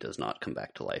definitely does not come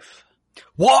back to life.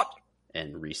 What?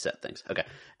 And reset things. Okay.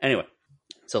 Anyway,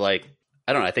 so like,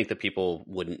 I don't know. I think that people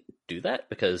wouldn't do that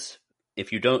because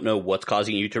if you don't know what's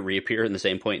causing you to reappear in the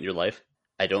same point in your life,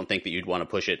 I don't think that you'd want to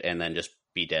push it and then just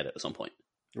be dead at some point.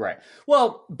 Right.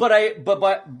 Well, but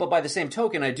by the same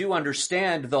token, I do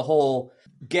understand the whole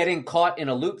getting caught in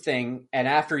a loop thing. And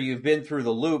after you've been through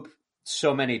the loop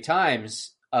so many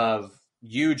times, of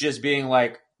you just being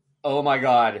like, oh my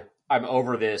God, I'm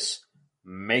over this.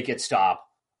 Make it stop.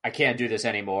 I can't do this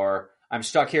anymore. I'm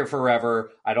stuck here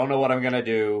forever. I don't know what I'm going to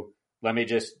do. Let me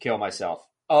just kill myself.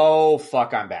 Oh,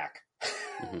 fuck, I'm back.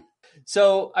 Mm-hmm.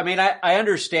 So, I mean, I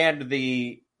understand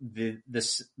the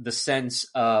sense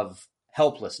of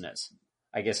helplessness,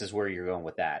 I guess, is where you're going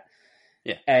with that.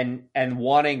 Yeah. And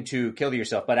wanting to kill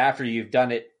yourself. But after you've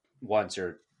done it once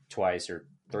or twice or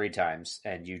three times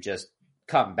and you just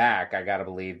come back, I got to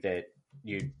believe that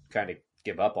you kind of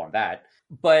give up on that.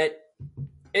 But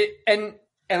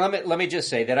let me just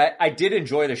say that I did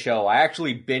enjoy the show. I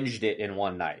actually binged it in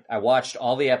one night. I watched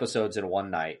all the episodes in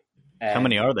one night. How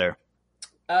many are there?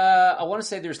 I want to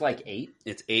say there's like 8.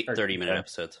 It's 8 30-minute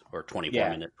episodes, or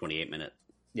 24-minute, 28-minute.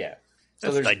 Yeah.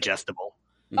 So that's digestible.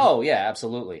 Oh, yeah,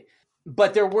 absolutely.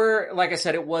 But there were, like I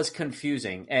said, it was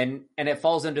confusing. And it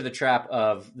falls into the trap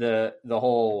of the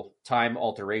whole time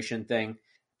alteration thing.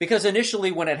 Because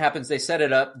initially when it happens, they set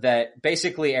it up that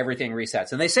basically everything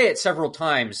resets. And they say it several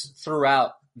times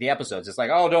throughout the episodes. It's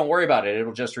like, oh, don't worry about it.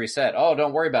 It'll just reset. Oh,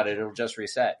 don't worry about it. It'll just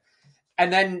reset.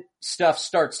 And then stuff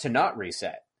starts to not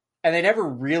reset. And they never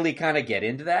really kind of get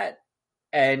into that.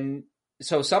 And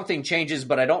so something changes,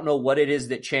 but I don't know what it is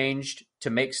that changed to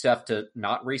make stuff to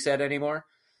not reset anymore.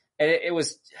 And it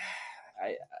was,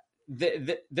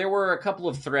 there were a couple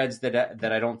of threads that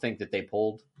I don't think that they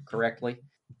pulled correctly.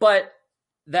 But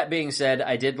that being said,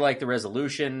 I did like the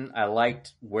resolution. I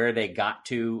liked where they got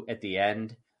to at the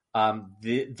end.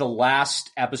 The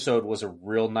last episode was a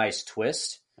real nice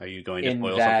twist. Are you going to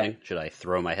spoil something? Should I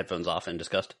throw my headphones off in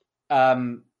disgust?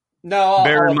 No.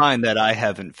 Bear in mind that I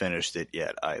haven't finished it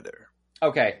yet either.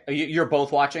 Okay. You're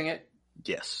both watching it?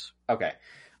 Yes. Okay.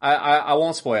 I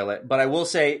won't spoil it, but I will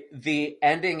say the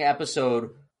ending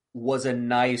episode was a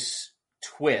nice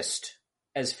twist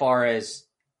as far as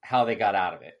how they got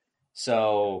out of it.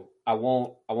 So I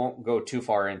won't go too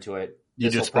far into it.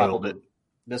 You just spoiled it.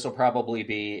 This will probably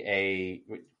be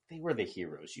they were the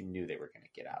heroes. You knew they were going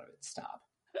to get out of it. Stop.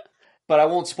 But I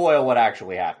won't spoil what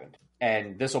actually happened.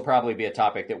 And this will probably be a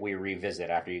topic that we revisit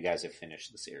after you guys have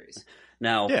finished the series.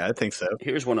 Now, yeah, I think so.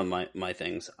 Here's one of my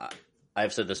things.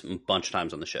 I've said this a bunch of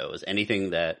times on the show, is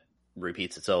anything that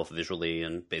repeats itself visually,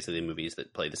 and basically movies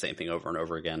that play the same thing over and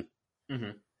over again,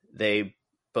 mm-hmm. they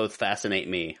both fascinate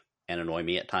me and annoy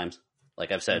me at times.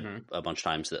 Like I've said a bunch of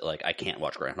times that like I can't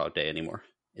watch Groundhog Day anymore.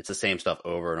 It's the same stuff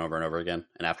over and over and over again.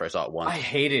 And after I saw it once, I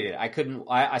hated it.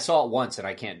 I saw it once and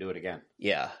I can't do it again.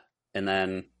 Yeah. And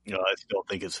then I still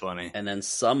think it's funny. And then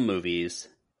some movies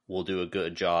will do a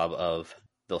good job of,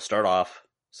 they'll start off,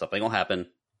 something will happen,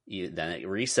 then it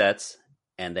resets,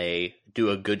 and they do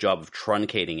a good job of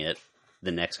truncating it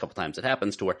the next couple times it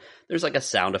happens, to where there's like a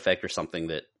sound effect or something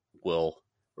that will,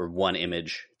 or one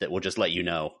image that will just let you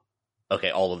know,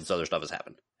 okay, all of this other stuff has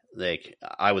happened. Like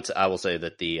I will say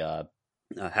that the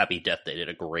Happy Death Day did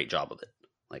a great job of it.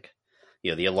 Like,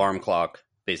 the alarm clock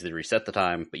basically reset the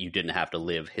time, but you didn't have to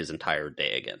live his entire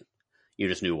day again. You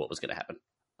just knew what was going to happen,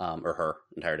 or her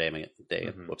entire day.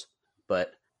 Mm-hmm. Whoops.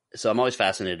 But So I'm always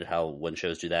fascinated how when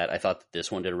shows do that. I thought that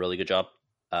this one did a really good job.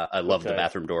 I love the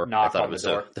bathroom door. I knock thought on it was the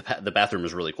door. the bathroom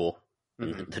was really cool.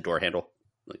 And Mhm. the door handle,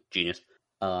 like genius.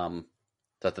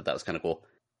 Thought that was kind of cool.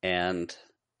 And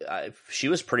she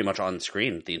was pretty much on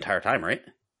screen the entire time, right?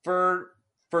 For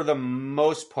the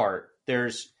most part,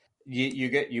 there's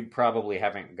you probably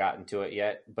haven't gotten to it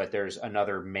yet, but there's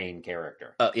another main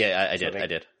character. Yeah, I So did. they- I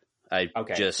did.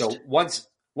 Okay, so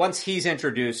once he's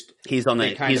introduced, he's on they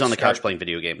the kind he's of on the couch start- playing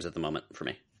video games at the moment for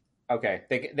me. okay,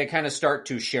 they kind of start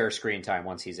to share screen time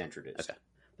once he's introduced. Okay.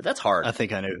 But that's hard. I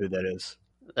think I know who that is.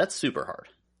 That's super hard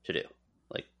to do.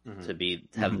 Like Mhm.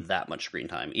 to have that much screen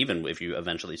time, even if you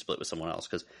eventually split with someone else.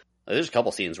 Because there's a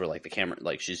couple scenes where like the camera,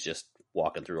 like she's just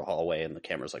walking through a hallway and the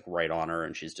camera's like right on her,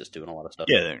 and she's just doing a lot of stuff.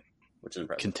 Yeah, they're which is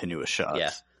impressive. continuous shots.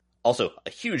 Yeah. Also, a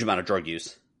huge amount of drug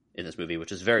use in this movie,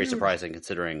 which is very surprising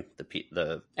considering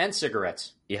the And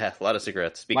cigarettes, a lot of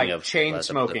cigarettes. Speaking like of chain last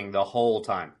smoking episode. the whole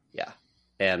time. Yeah.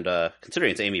 And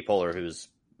considering it's Amy Poehler, who's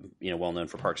well known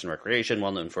for Parks and Recreation,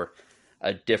 well known for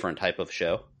a different type of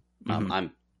show, Mhm.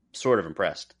 I'm sort of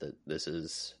impressed that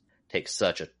this takes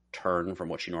such a turn from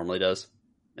what she normally does,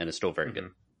 and is still very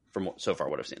good from so far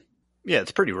what I've seen. Yeah,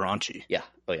 it's pretty raunchy. Yeah.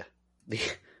 Oh yeah.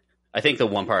 I think the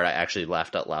one part I actually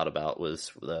laughed out loud about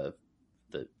was the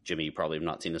Jimmy, you probably have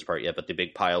not seen this part yet, but the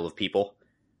big pile of people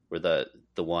where the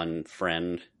one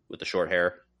friend with the short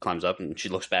hair climbs up and she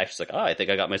looks back. She's like, I think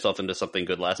I got myself into something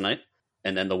good last night.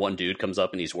 And then the one dude comes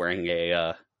up and he's wearing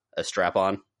a strap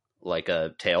on, like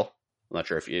a tail. I'm not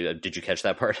sure if did you catch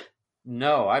that part?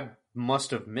 No, I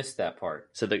must have missed that part.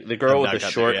 So the girl I've with not the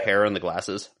got short there yet. hair and the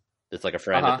glasses, it's like a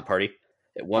friend at the party.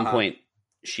 At one point,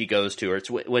 she goes to her. It's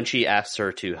when she asks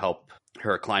her to help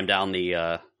her climb down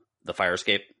the fire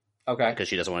escape Okay. because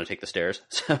she doesn't want to take the stairs.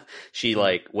 So she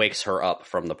like wakes her up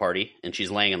from the party, and she's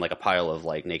laying in like a pile of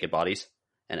like naked bodies.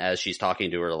 And as she's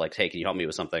talking to her, like, "Hey, can you help me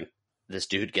with something?" This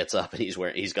dude gets up and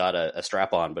he's got a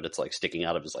strap on, but it's like sticking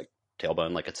out of his like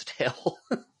tailbone, like it's a tail,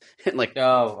 and like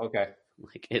Oh, okay.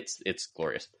 like it's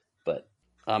glorious. But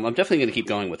I'm definitely going to keep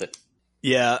going with it.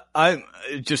 Yeah, I'm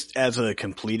just as a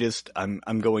completist,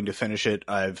 I'm going to finish it.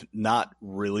 I've not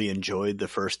really enjoyed the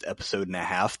first episode and a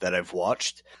half that I've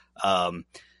watched.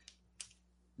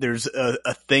 There's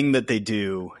a thing that they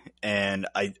do, and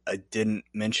I didn't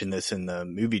mention this in the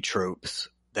movie tropes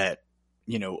that,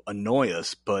 annoy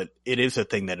us, but it is a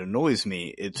thing that annoys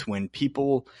me. It's when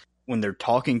people, when they're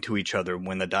talking to each other,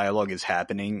 when the dialogue is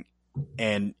happening,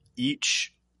 and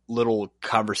each little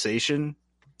conversation,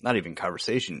 not even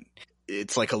conversation,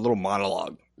 it's like a little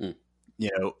monologue,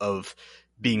 of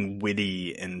being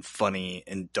witty and funny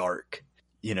and dark,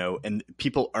 and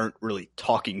people aren't really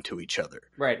talking to each other.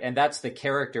 Right, and that's the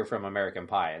character from American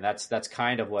Pie, and that's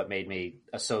kind of what made me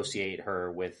associate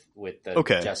her with the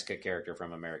Jessica character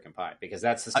from American Pie, because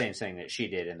that's the same thing that she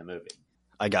did in the movie.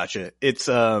 I gotcha. It's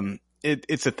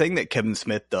it's a thing that Kevin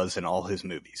Smith does in all his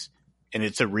movies, and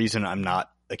it's a reason I'm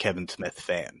not a Kevin Smith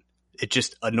fan. It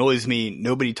just annoys me.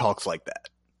 Nobody talks like that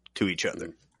to each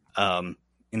other.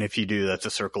 And if you do, that's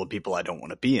a circle of people I don't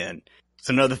want to be in. It's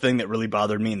another thing that really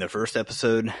bothered me in the first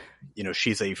episode.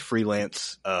 She's a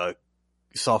freelance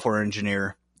software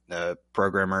engineer,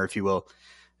 programmer, if you will,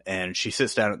 and she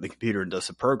sits down at the computer and does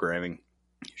some programming.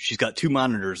 She's got two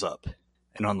monitors up,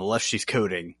 and on the left she's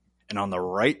coding, and on the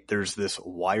right there's this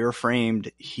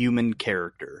wireframed human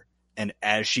character. And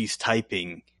as she's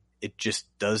typing, it just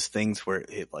does things where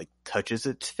it like touches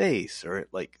its face or it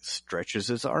like stretches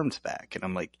its arms back. And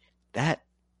I'm like,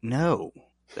 no,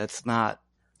 that's not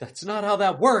how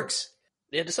that works.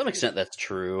 Yeah, to some extent that's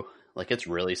true. Like it's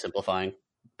really simplifying,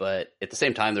 but at the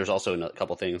same time, there's also a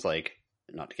couple things like,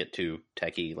 not to get too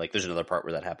techie, like there's another part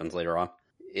where that happens later on.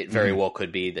 It very well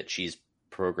could be that she's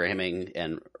programming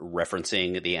and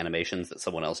referencing the animations that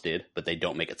someone else did, but they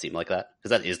don't make it seem like that, because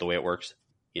that is the way it works.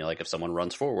 Like if someone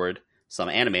runs forward, some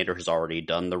animator has already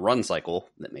done the run cycle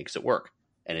that makes it work,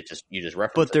 and you just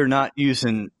reference. But they're not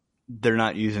using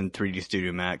 3D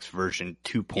Studio Max version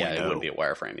 2.0. Yeah, it wouldn't be a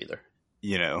wireframe either.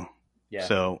 Yeah.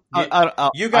 So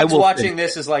You guys watching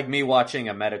this is like me watching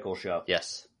a medical show.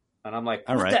 Yes. And I'm like,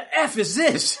 All what right. the F is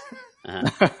this?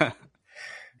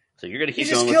 So you're going to He keep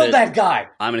just going with killed it. that guy.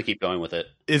 I'm going to keep going with it.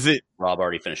 Is it? Rob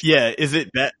already finished. Yeah. Is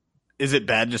it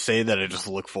bad to say that I just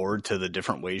look forward to the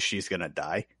different ways she's gonna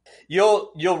die?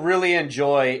 You'll really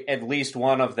enjoy at least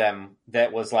one of them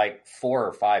that was like 4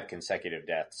 or 5 consecutive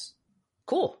deaths.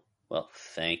 Cool. Well,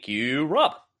 thank you,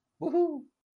 Rob. Woohoo!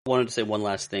 I wanted to say one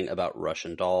last thing about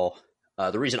Russian Doll.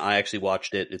 The reason I actually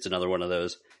watched it, it's another one of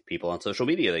those people on social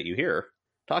media that you hear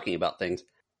talking about things.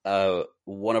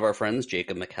 One of our friends,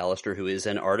 Jacob McAllister, who is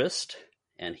an artist,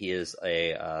 and he is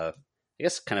I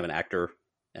guess kind of an actor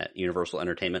at Universal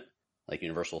Entertainment, like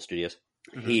Universal Studios.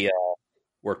 Mhm. He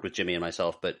worked with Jimmy and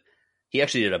myself, but he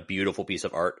actually did a beautiful piece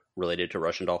of art related to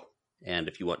Russian Doll. And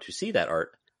if you want to see that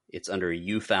art, it's under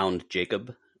You Found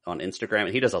Jacob on Instagram.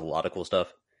 And he does a lot of cool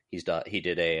stuff. He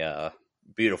did a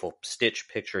beautiful Stitch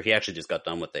picture. He actually just got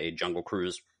done with a Jungle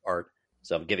Cruise art.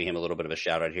 So I'm giving him a little bit of a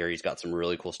shout out here. He's got some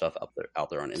really cool stuff out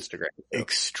there on Instagram. So,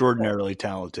 Extraordinarily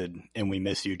talented, and we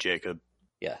miss you, Jacob.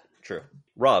 yeah, true.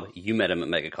 Rob, you met him at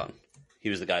MegaCon. He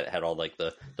was the guy that had all like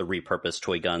the repurposed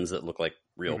toy guns that look like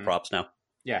real props now.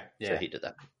 Yeah. So he did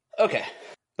that. Okay.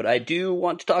 But I do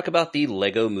want to talk about the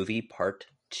Lego Movie Part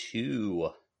 2,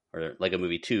 or Lego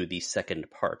Movie 2, the second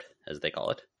part, as they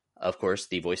call it. Of course,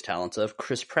 the voice talents of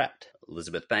Chris Pratt,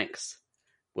 Elizabeth Banks,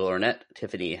 Will Arnett,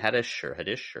 Tiffany Haddish, or I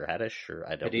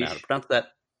don't know how to pronounce that.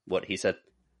 What he said.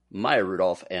 Maya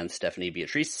Rudolph and Stephanie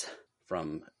Beatrice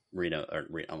from Reno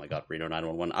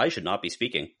 911. I should not be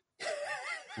speaking.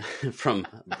 from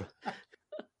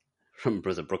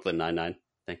was it Brooklyn Nine-Nine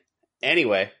thing.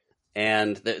 Anyway,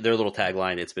 and their little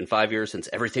tagline, it's been 5 years since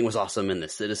everything was awesome and the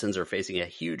citizens are facing a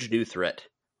huge new threat.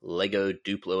 Lego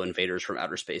Duplo invaders from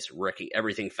outer space wrecking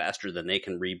everything faster than they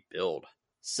can rebuild.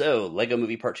 So, Lego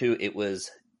Movie Part 2, it was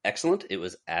excellent. It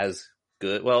was as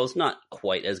good. Well, it's not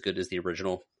quite as good as the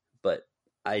original, but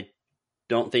I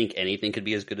don't think anything could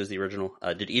be as good as the original.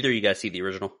 Did either of you guys see the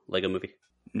original Lego Movie?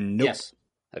 Nope. Yes.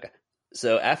 Okay.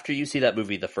 So after you see that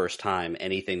movie the first time,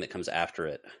 anything that comes after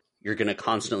it, you're going to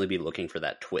constantly be looking for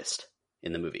that twist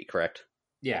in the movie, correct?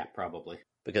 Yeah, probably.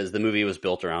 Because the movie was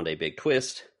built around a big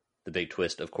twist. The big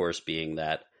twist, of course, being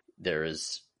that there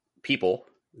is people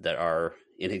that are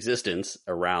in existence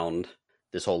around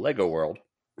this whole Lego world.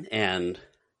 And,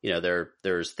 you know,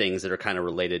 there's things that are kind of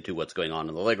related to what's going on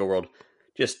in the Lego world,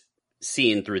 just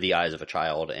seen through the eyes of a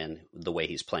child and the way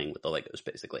he's playing with the Legos,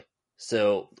 basically.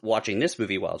 So watching this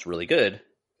movie, while it's really good,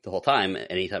 the whole time,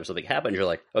 anytime something happens, you're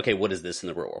like, okay, what is this in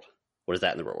the real world? What is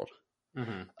that in the real world?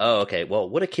 Mm-hmm. Oh, okay, well,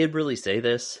 would a kid really say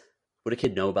this? Would a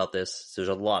kid know about this? So there's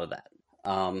a lot of that.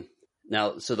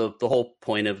 Now, so the whole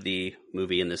point of the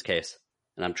movie in this case,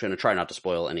 and I'm trying to try not to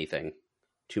spoil anything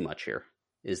too much here,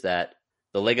 is that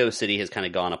the Lego city has kind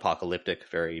of gone apocalyptic,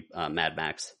 very Mad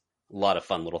Max. A lot of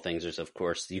fun little things. There's, of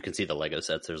course, you can see the Lego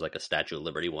sets. There's like a Statue of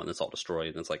Liberty one that's all destroyed,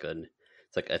 and it's like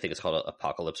I think it's called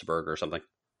Apocalypse Burger or something.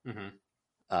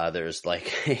 Mm-hmm. There's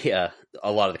like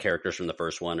a lot of the characters from the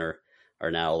first one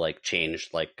are now like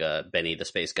changed, like Benny the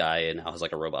space guy and now has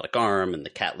like a robotic arm, and the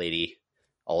cat lady.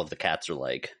 All of the cats are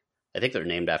like, I think they're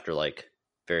named after like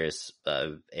various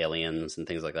aliens and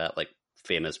things like that, like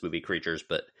famous movie creatures,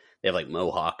 but they have like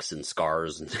mohawks and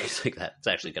scars and things like that. It's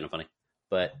actually kind of funny.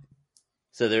 But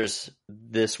so there's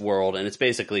this world, and it's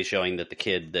basically showing that the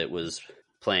kid that was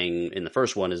playing in the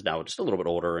first one is now just a little bit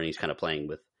older, and he's kind of playing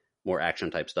with more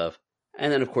action type stuff.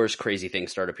 And then, of course, crazy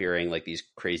things start appearing, like these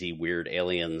crazy weird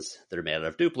aliens that are made out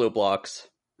of Duplo blocks.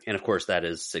 And of course, that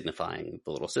is signifying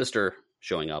the little sister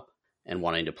showing up and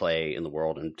wanting to play in the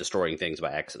world and destroying things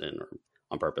by accident or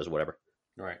on purpose, whatever.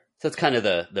 Right. So that's kind of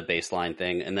the baseline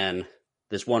thing. And then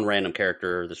this one random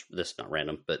character, this not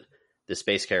random, but this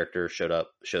space character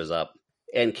shows up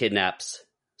and kidnaps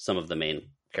some of the main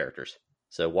characters.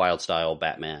 So Wild Style,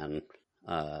 Batman,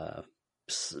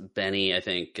 Benny, I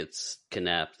think it's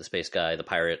kidnapped, the space guy, the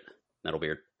pirate,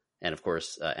 Metalbeard, and of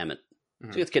course Emmett.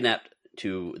 Mm-hmm. So he gets kidnapped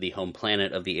to the home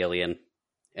planet of the alien,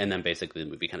 and then basically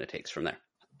the movie kind of takes from there.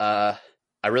 I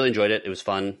really enjoyed it. It was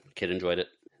fun. Kid enjoyed it.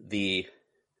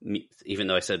 Even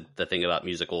though I said the thing about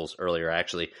musicals earlier, I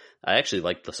actually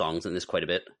liked the songs in this quite a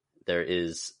bit. There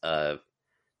is the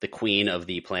queen of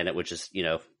the planet, which is, you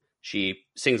know, she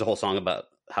sings a whole song about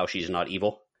how she's not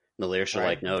evil. And the lyrics are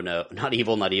like, no, not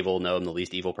evil, no, I'm the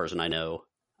least evil person I know.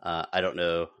 I don't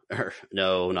know, or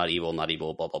no, not evil,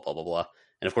 blah, blah, blah, blah, blah.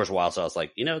 And of course, Wild Style's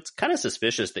like, you know, it's kind of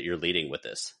suspicious that you're leading with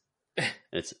this.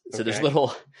 And so there's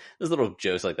little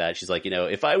jokes like that. She's like, you know,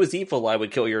 if I was evil, I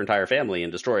would kill your entire family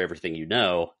and destroy everything you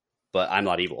know, but I'm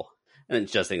not evil. And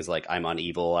it's just things like, I'm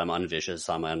unevil, I'm unvicious,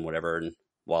 I'm un whatever. And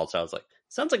Wild Style's like,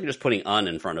 sounds like you're just putting un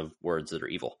in front of words that are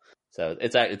evil. So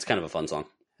it's kind of a fun song.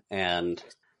 And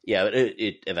yeah,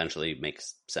 it eventually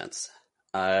makes sense.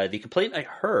 The complaint I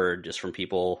heard just from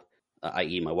people,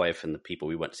 i.e. my wife and the people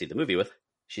we went to see the movie with,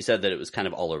 she said that it was kind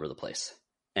of all over the place.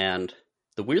 And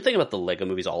the weird thing about the Lego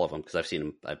movies, all of them, because I've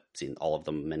seen all of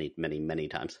them many, many, many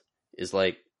times, is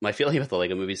like, my feeling about the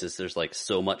Lego movies is there's like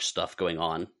so much stuff going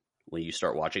on when you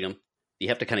start watching them. You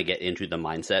have to kind of get into the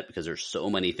mindset because there's so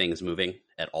many things moving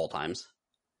at all times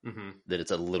that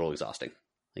it's a little exhausting.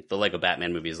 Like the Lego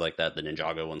Batman movie is like that. The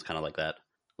Ninjago one's kind of like that.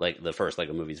 Like the first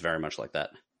Lego movie is very much like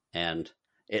that. And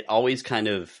it always kind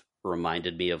of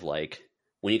reminded me of like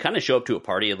when you kind of show up to a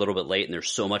party a little bit late and there's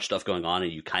so much stuff going on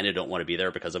and you kind of don't want to be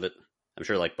there because of it. I'm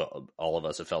sure like all of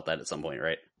us have felt that at some point,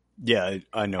 right? Yeah,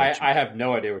 I know. I have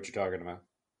no idea what you're talking about.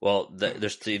 Well,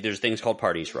 there's things called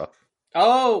parties, Rob.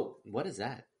 Oh, what is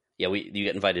that? Yeah, you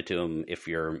get invited to them if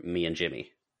you're me and Jimmy.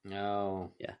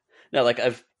 No. Yeah. No, like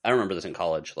I remember this in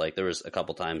college. Like there was a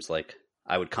couple times like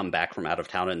I would come back from out of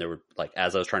town and there were like,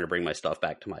 as I was trying to bring my stuff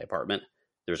back to my apartment,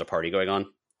 there was a party going on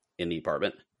in the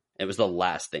apartment. It was the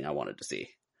last thing I wanted to see.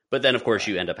 But then of course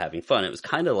you end up having fun. It was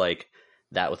kind of like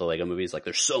that with the Lego movies. Like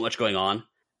there's so much going on.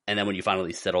 And then when you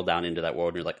finally settle down into that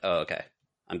world, you're like, oh, okay,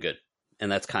 I'm good.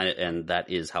 And that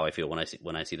is how I feel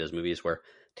when I see those movies, where it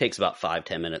takes about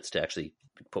 5-10 minutes to actually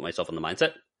put myself in the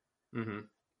mindset. Mm-hmm.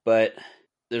 But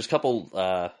there's a couple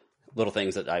little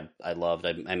things that I loved.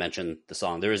 I mentioned the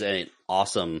song. There is an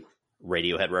awesome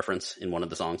Radiohead reference in one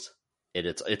of the songs.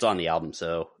 It's on the album,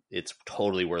 so it's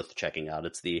totally worth checking out.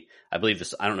 I believe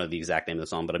this. I don't know the exact name of the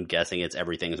song, but I'm guessing it's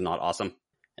 "Everything's Not Awesome."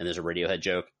 And there's a Radiohead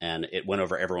joke, and it went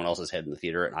over everyone else's head in the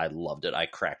theater, and I loved it. I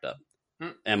cracked up,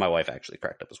 and my wife actually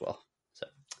cracked up as well. So,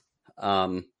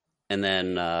 and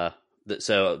then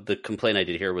so the complaint I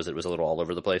did here was it was a little all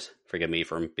over the place. Forgive me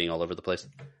for being all over the place,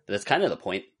 but that's kind of the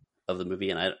point of the movie,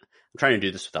 and I'm trying to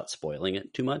do this without spoiling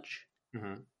it too much.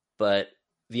 Mm-hmm. But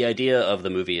the idea of the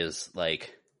movie is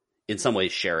like, in some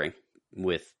ways, sharing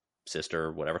with sister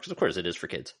or whatever, because of course it is for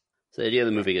kids. So the idea of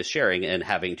the movie is sharing and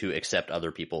having to accept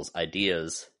other people's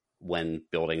ideas when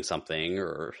building something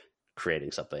or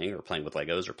creating something or playing with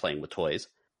Legos or playing with toys.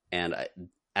 And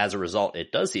as a result,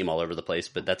 it does seem all over the place,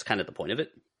 but that's kind of the point of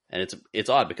it. And it's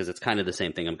odd because it's kind of the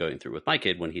same thing I'm going through with my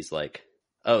kid when he's like,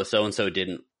 oh, so-and-so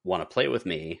didn't want to play with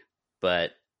me,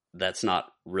 but that's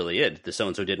not really it. The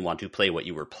so-and-so didn't want to play what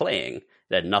you were playing.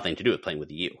 It had nothing to do with playing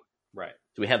with you. Right.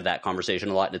 So we have that conversation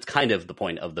a lot, and it's kind of the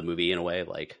point of the movie in a way,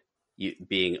 like you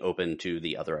being open to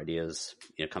the other ideas,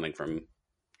 coming from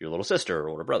your little sister or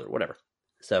older brother, whatever.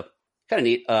 So kind of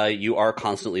neat. You are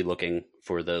constantly looking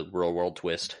for the real world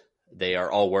twist. They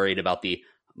are all worried about the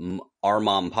our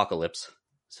mom apocalypse,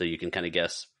 so you can kind of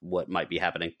guess what might be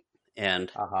happening.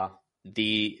 And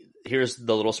here's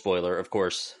the little spoiler, of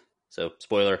course. So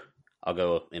spoiler, I'll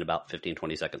go in about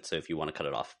 15-20 seconds. So if you want to cut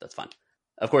it off, that's fine.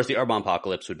 Of course, the Arbonne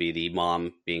apocalypse would be the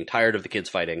mom being tired of the kids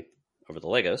fighting over the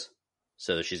Legos.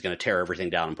 So she's going to tear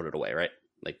everything down and put it away, right?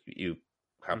 Like you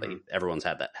probably, everyone's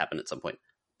had that happen at some point.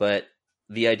 But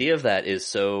the idea of that is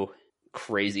so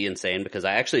crazy insane because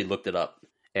I actually looked it up.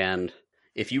 And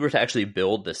if you were to actually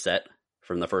build the set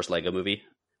from the first Lego movie,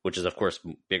 which is of course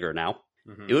bigger now,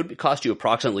 it would cost you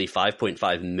approximately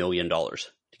 $5.5 million to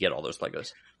get all those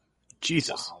Legos.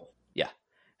 Jesus. Wow. Yeah.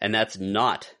 And that's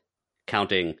not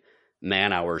counting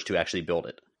man hours to actually build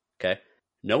it. Okay.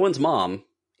 No one's mom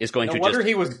is going to wonder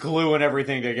he was gluing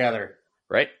everything together.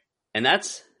 Right. And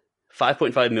that's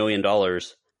 $5.5 million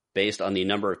based on the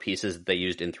number of pieces that they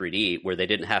used in 3D where they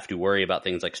didn't have to worry about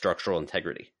things like structural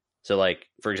integrity. So like,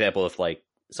 for example, if like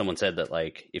someone said that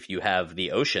like, if you have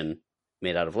the ocean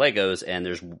made out of Legos and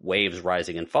there's waves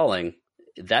rising and falling,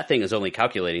 that thing is only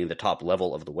calculating the top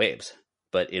level of the waves.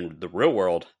 But in the real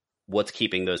world, what's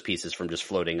keeping those pieces from just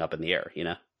floating up in the air,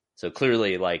 So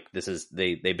clearly, like, this is,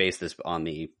 they base this on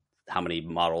how many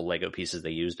model Lego pieces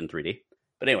they used in 3D.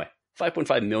 But anyway,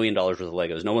 $5.5 million worth of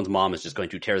Legos. No one's mom is just going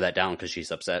to tear that down because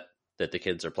she's upset that the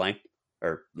kids are playing,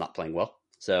 or not playing well.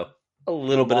 So a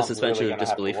little bit of suspension of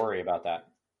disbelief. Have to worry about that.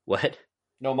 What?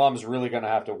 No mom's really going to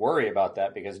have to worry about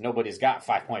that because nobody's got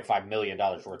 $5.5 million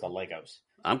worth of Legos.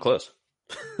 I'm close.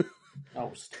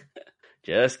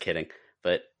 Just kidding.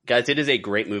 But guys, it is a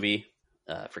great movie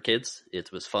for kids.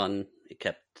 It was fun. It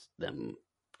kept them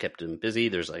busy.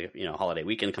 There's like holiday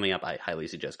weekend coming up. I highly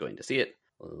suggest going to see it.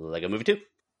 Lego Movie 2.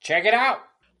 Check it out.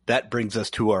 That brings us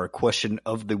to our question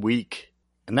of the week.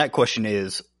 And that question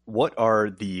is, what are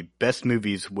the best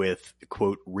movies with,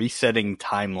 quote, resetting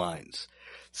timelines?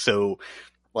 So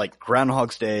like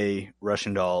Groundhog's Day,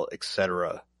 Russian Doll,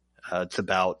 etc. It's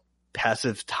about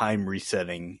passive time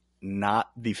resetting, not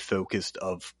the focus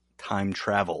of time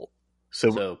travel.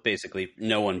 So basically,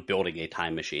 no one building a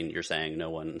time machine. You're saying no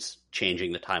one's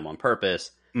changing the time on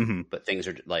purpose, but things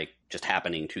are like just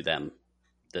happening to them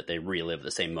that they relive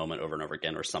the same moment over and over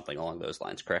again or something along those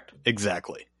lines, correct?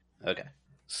 Exactly. Okay.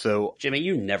 So Jimmy,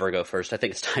 you never go first. I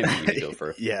think it's time for you to go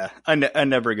first. Yeah, I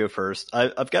never go first.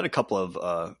 I've got a couple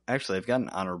of, actually I've got an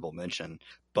honorable mention,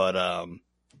 but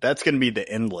that's going to be The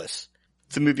Endless.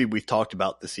 It's a movie we've talked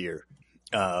about this year,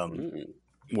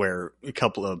 where a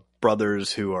couple of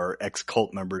brothers who are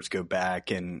ex-cult members go back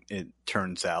and it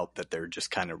turns out that they're just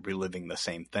kind of reliving the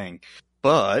same thing.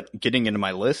 But getting into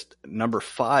my list, number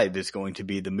 5 is going to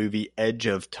be the movie Edge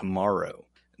of Tomorrow.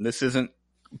 And this isn't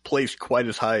placed quite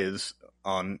as high as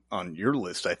on your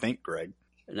list, I think, Greg.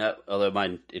 No, although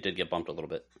mine, it did get bumped a little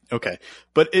bit. Okay.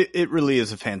 But it really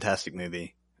is a fantastic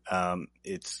movie.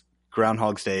 It's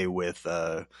Groundhog's Day with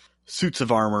suits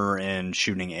of armor and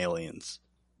shooting aliens.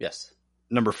 Yes.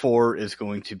 Number 4 is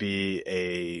going to be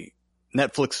a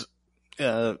Netflix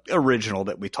original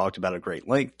that we talked about at great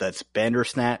length. That's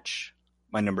Bandersnatch.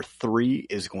 My number 3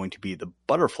 is going to be The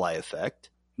Butterfly Effect.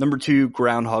 Number 2,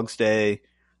 Groundhog's Day.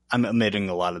 I'm omitting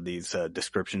a lot of these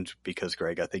descriptions because,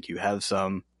 Greg, I think you have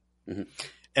some. Mm-hmm.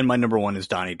 And my number 1 is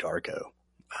Donnie Darko.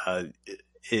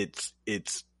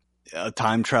 It's a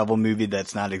time travel movie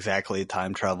that's not exactly a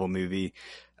time travel movie.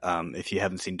 If you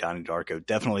haven't seen Donnie Darko,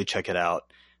 definitely check it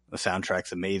out. The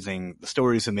soundtrack's amazing. The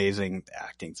story's amazing. The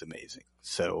acting's amazing.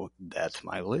 So that's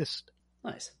my list.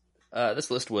 Nice. This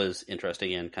list was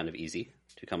interesting and kind of easy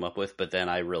to come up with, but then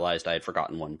I realized I had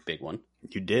forgotten one big one.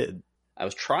 You did. I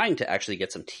was trying to actually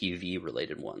get some TV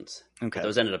related ones. Okay.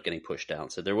 Those ended up getting pushed down.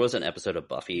 So there was an episode of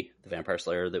Buffy the Vampire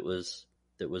Slayer that was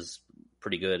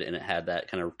pretty good, and it had that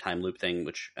kind of time loop thing,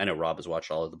 which I know Rob has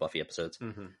watched all of the Buffy episodes.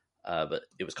 Mm-hmm. But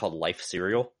it was called Life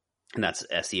Serial, and that's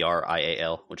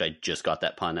Serial, which I just got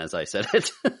that pun as I said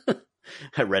it.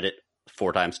 I read it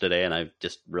 4 times today, and I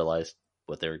just realized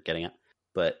what they were getting at.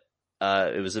 But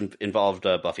it was involved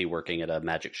Buffy working at a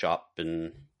magic shop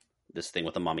and this thing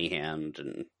with a mummy hand,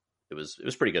 and it was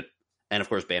pretty good. And of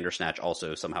course, Bandersnatch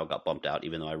also somehow got bumped out,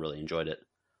 even though I really enjoyed it.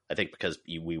 I think because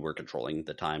we were controlling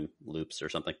the time loops or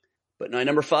something. But my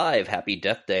number 5, Happy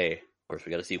Death Day. Of course,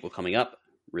 we got a sequel coming up,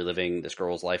 reliving this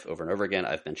girl's life over and over again.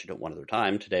 I've mentioned it one other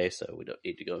time today, so we don't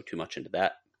need to go too much into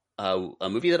that. A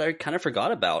movie that I kind of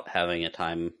forgot about having a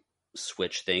time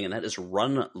switch thing, and that is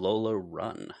Run, Lola,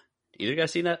 Run. Either you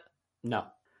guys seen that? No.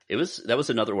 That was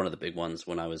another one of the big ones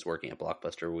when I was working at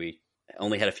Blockbuster. We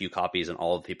only had a few copies, and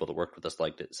all of the people that worked with us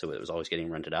liked it, so it was always getting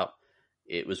rented out.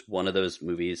 It was one of those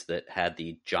movies that had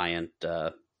the giant,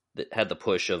 that had the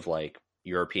push of like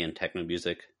European techno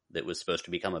music that was supposed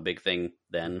to become a big thing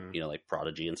then, Mm-hmm. like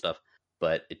Prodigy and stuff,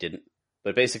 but it didn't.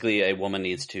 But basically, a woman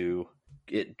needs to.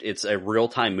 It's a real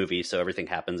time movie, so everything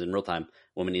happens in real time.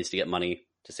 Woman needs to get money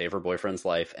to save her boyfriend's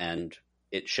life, and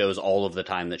it shows all of the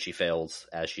time that she fails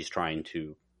as she's trying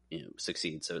to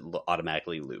succeed. So it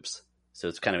automatically loops. So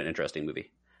it's kind of an interesting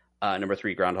movie. Number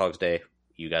 3, Groundhog's Day.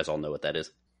 You guys all know what that is.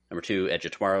 Number 2, Edge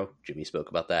of Tomorrow. Jimmy spoke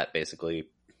about that. Basically,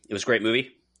 it was a great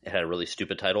movie. It had a really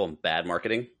stupid title and bad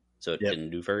marketing, so it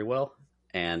didn't do very well.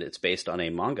 And it's based on a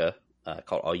manga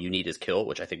called All You Need Is Kill,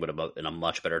 which I think would have been a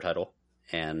much better title.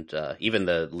 And even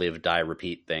the Live, Die,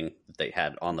 Repeat thing that they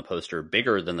had on the poster,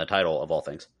 bigger than the title of all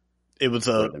things. It was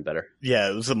would have been better. Yeah,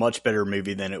 it was a much better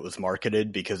movie than it was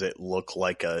marketed because it looked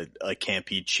like a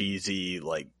campy, cheesy,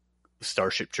 like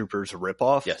Starship Troopers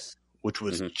ripoff. Yes. Which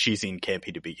was cheesy and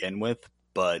campy to begin with,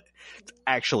 but it's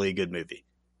actually a good movie.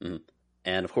 Mm-hmm.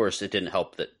 And of course, it didn't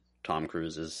help that Tom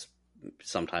Cruise is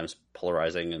sometimes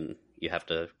polarizing, and you have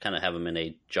to kind of have him in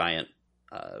a giant,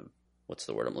 what's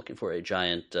the word I'm looking for? A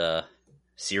giant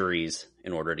series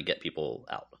in order to get people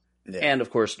out. Yeah. And of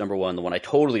course, number 1, the one I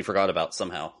totally forgot about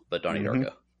somehow, but Donnie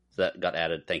Darko. So that got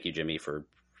added. Thank you, Jimmy, for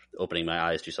opening my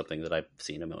eyes to something that I've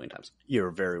seen a million times.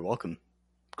 You're very welcome.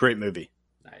 Great movie.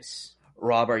 Nice.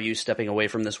 Rob, are you stepping away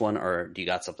from this one, or do you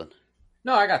got something?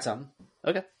 No, I got something.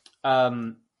 Okay.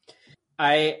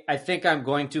 I think I'm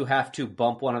going to have to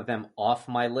bump one of them off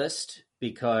my list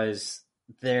because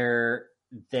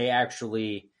they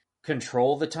actually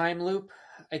control the time loop,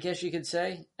 I guess you could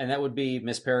say, and that would be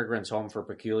Miss Peregrine's Home for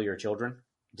Peculiar Children.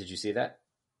 Did you see that?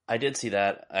 I did see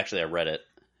that. Actually, I read it,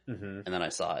 and then I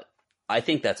saw it. I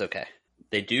think that's okay.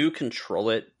 They do control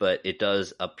it, but it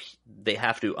does. They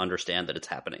have to understand that it's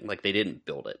happening. Like, they didn't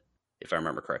build it, if I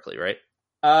remember correctly, right?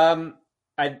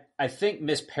 I think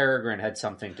Miss Peregrine had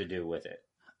something to do with it.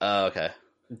 Okay.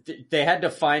 They had to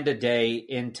find a day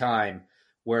in time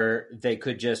where they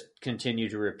could just continue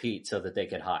to repeat so that they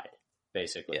could hide,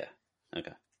 basically. Yeah.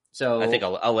 Okay. So I think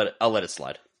I'll let it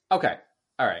slide. Okay.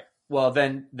 All right. Well,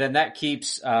 then that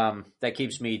keeps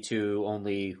me to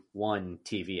only one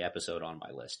TV episode on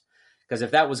my list. Because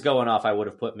if that was going off, I would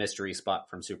have put Mystery Spot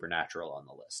from Supernatural on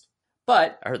the list.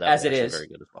 But I heard that as was it is, very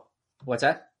good as well. What's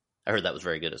that? I heard that was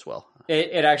very good as well.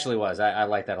 It actually was. I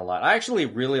like that a lot. I actually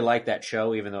really like that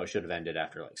show, even though it should have ended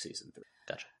after like season 3.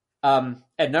 Gotcha.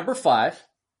 At number 5,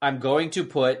 I'm going to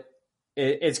put.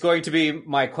 It's going to be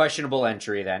my questionable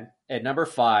entry then at number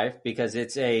 5 because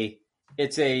it's a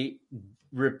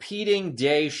repeating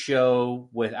day show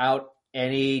without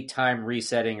any time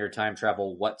resetting or time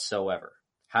travel whatsoever.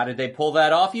 How did they pull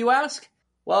that off, you ask?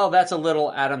 Well, that's a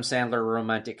little Adam Sandler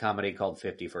romantic comedy called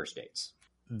 50 First Dates.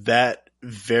 that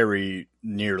very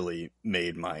nearly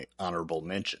made my honorable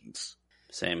mentions.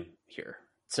 Same here.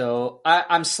 So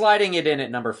I'm sliding it in at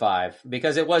number 5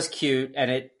 because it was cute and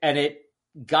it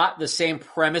got the same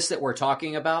premise that we're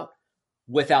talking about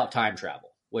without time travel,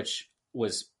 which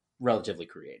was relatively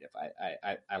creative.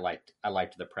 I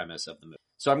liked the premise of the movie.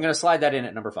 So I'm going to slide that in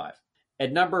at number 5.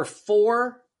 At number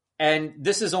 4, and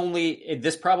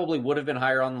this probably would have been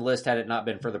higher on the list had it not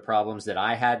been for the problems that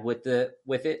I had with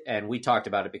it, and we talked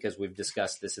about it because we've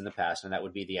discussed this in the past, and that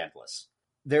would be The Endless.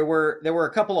 There were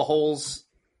a couple of holes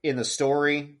in the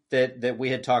story that we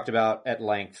had talked about at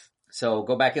length. So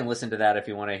go back and listen to that if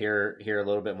you want to hear a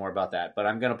little bit more about that. But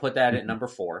I'm going to put that at number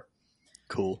 4.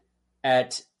 Cool.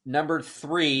 At number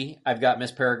 3, I've got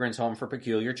Miss Peregrine's Home for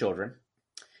Peculiar Children.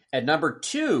 At number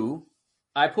 2,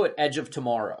 I put Edge of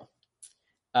Tomorrow.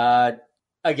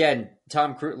 Again,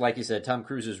 Tom Cruise, like you said, Tom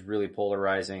Cruise is really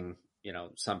polarizing. You know,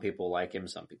 some people like him,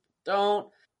 some people don't.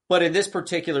 But in this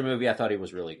particular movie, I thought he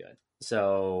was really good.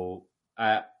 So,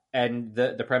 and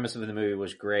the premise of the movie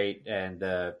was great, and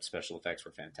the special effects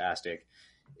were fantastic.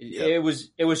 Yep.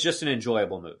 It was just an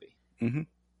enjoyable movie. Mm-hmm.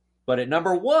 But at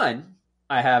number 1,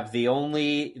 I have the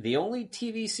only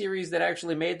TV series that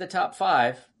actually made the top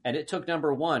 5, and it took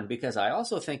number 1 because I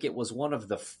also think it was one of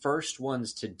the first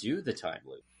ones to do the time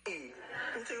loop.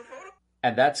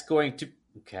 And that's going to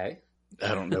I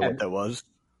don't know what that was.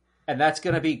 And that's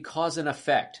going to be Cause and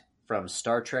Effect from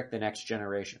Star Trek: The Next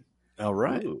Generation. All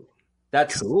right. Ooh.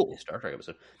 That's cool. Star Trek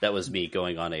episode. That was me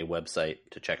going on a website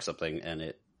to check something, and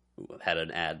it had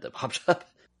an ad that popped up.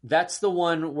 That's the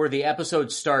one where the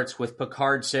episode starts with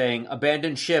Picard saying,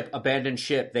 abandon ship, abandon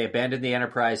ship. They abandon the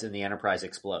Enterprise, and the Enterprise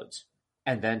explodes.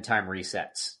 And then time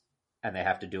resets, and they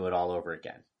have to do it all over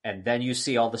again. And then you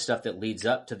see all the stuff that leads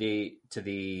up to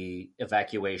the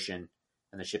evacuation,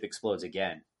 and the ship explodes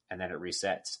again, and then it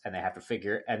resets, and they have to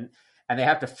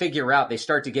figure out, they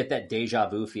start to get that deja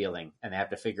vu feeling, and they have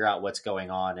to figure out what's going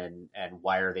on and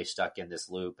why are they stuck in this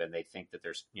loop, and they think that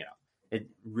there's, it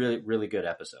really, really good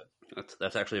episode.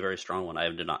 That's actually a very strong one. I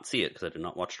did not see it because I did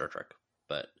not watch Star Trek,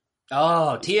 but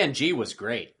TNG was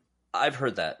great. I've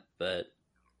heard that, but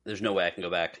there's no way I can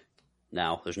go back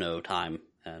now. There's no time,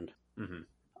 and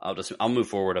I'll move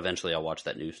forward. Eventually, I'll watch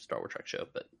that new Star Wars Trek show.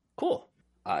 But cool.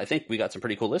 I think we got some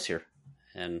pretty cool lists here,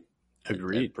 and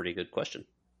agreed. Pretty good question.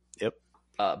 Yep.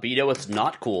 But you know what's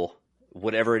not cool?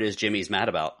 Whatever it is Jimmy's mad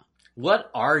about.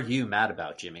 What are you mad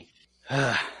about, Jimmy?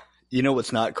 You know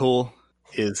what's not cool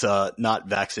is not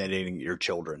vaccinating your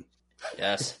children.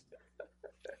 Yes.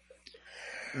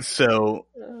 So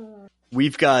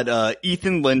we've got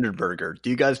Ethan Lindenberger. Do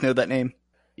you guys know that name?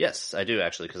 Yes, I do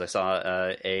actually, because I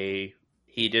saw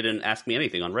he didn't ask me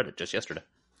anything on Reddit just yesterday.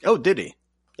 Oh, did he?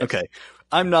 Yes. Okay.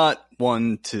 I'm not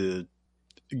one to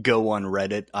go on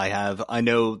Reddit. I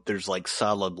know there's like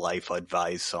solid life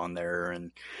advice on there,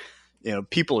 and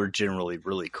people are generally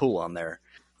really cool on there.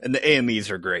 And the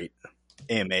AMEs are great.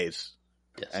 AMAs.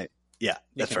 Yes. Yeah,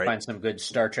 that's right. Find some good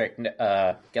Star Trek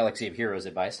Galaxy of Heroes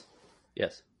advice.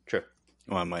 Yes, true.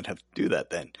 Well, I might have to do that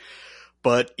then.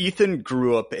 But Ethan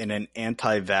grew up in an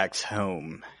anti-vax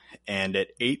home, and at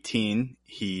 18,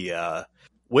 he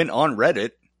went on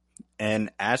Reddit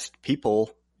and asked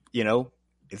people,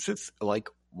 is this like,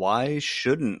 why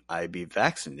shouldn't I be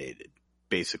vaccinated,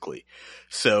 basically?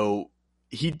 So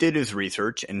he did his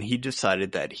research, and he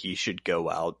decided that he should go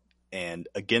out and,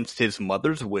 against his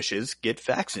mother's wishes, get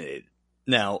vaccinated.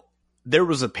 Now, there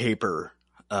was a paper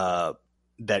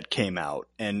that came out,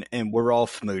 and we're all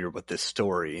familiar with this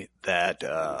story, that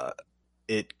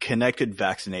it connected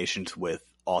vaccinations with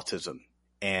autism.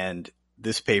 And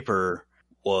this paper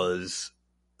was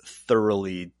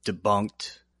thoroughly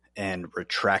debunked and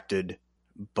retracted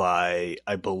by,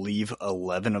 I believe,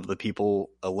 11 of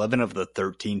the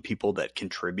 13 people that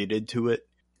contributed to it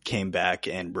came back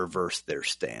and reversed their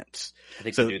stance. I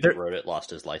think the dude that wrote it lost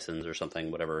his license or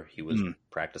something, whatever he was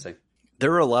practicing.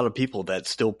 There are a lot of people that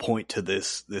still point to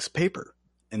this paper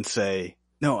and say,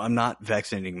 no, I'm not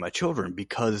vaccinating my children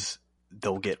because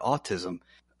they'll get autism.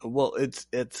 Well,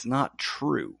 it's not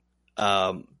true.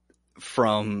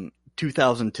 From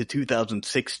 2000 to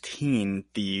 2016,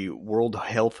 the World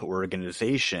Health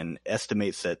Organization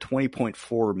estimates that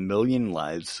 20.4 million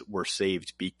lives were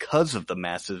saved because of the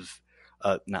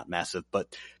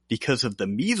because of the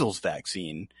measles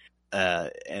vaccine.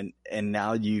 And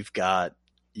now you've got,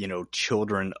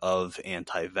 children of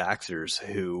anti-vaxxers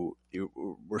who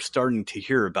we're starting to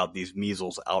hear about these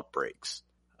measles outbreaks.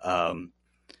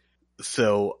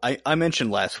 So I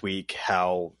mentioned last week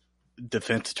how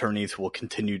defense attorneys will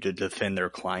continue to defend their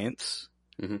clients.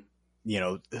 Mm-hmm.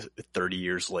 30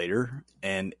 years later.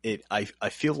 And I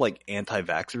feel like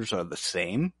anti-vaxxers are the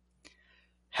same,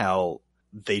 how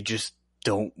they just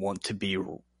don't want to be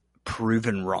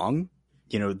proven wrong.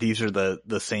 These are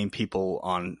the same people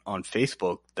on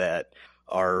Facebook that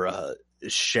are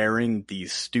sharing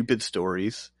these stupid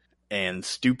stories, and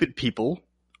stupid people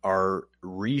are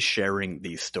resharing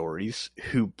these stories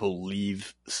who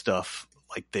believe stuff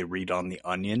like they read on The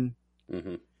Onion.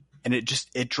 Mm-hmm. And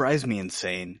it drives me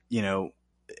insane.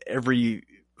 Every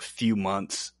few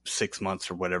months, 6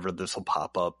 months or whatever, this will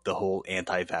pop up, the whole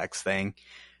anti-vax thing.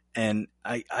 And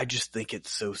I just think it's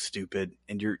so stupid.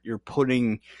 And you're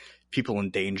putting people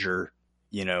in danger,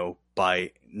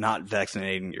 by not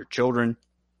vaccinating your children.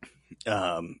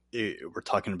 We're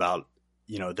talking about,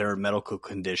 there are medical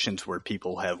conditions where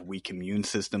people have weak immune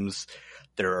systems.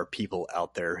 There are people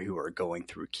out there who are going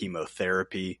through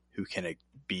chemotherapy who can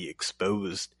be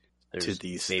exposed to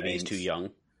these babies things. Too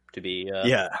young to be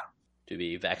to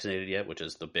be vaccinated yet, which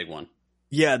is the big one.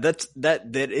 Yeah, that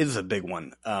is a big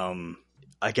one.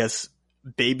 I guess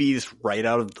babies right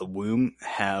out of the womb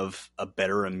have a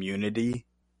better immunity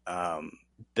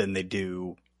than they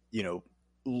do,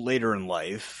 later in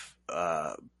life.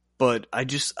 But I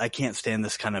can't stand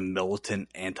this kind of militant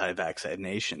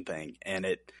anti-vaccination thing, and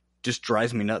it just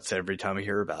drives me nuts every time I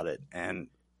hear about it. And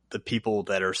the people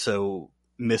that are so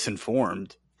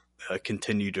misinformed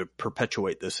continue to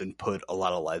perpetuate this and put a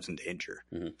lot of lives in danger.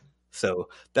 Mm-hmm. So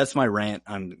that's my rant.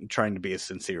 I'm trying to be as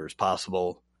sincere as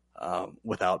possible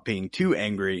without being too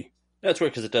angry. That's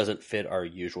weird because it doesn't fit our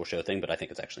usual show thing, but I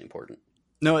think it's actually important.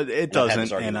 No, it doesn't. I've had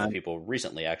this argument with people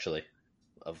recently, actually.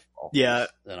 Yeah.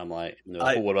 And I'm like, no,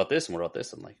 well, what about this and what about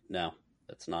this? I'm like, no,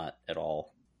 that's not at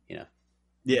all, Yeah,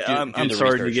 I'm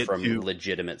sorry to get from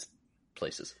legitimate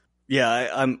places.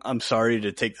 Yeah, I'm sorry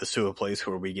to take this to a place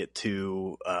where we get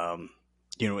too,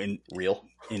 real,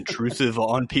 intrusive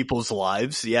on people's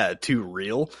lives. Yeah, too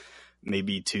real,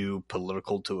 maybe too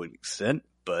political to an extent.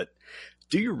 But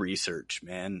do your research,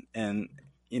 man, and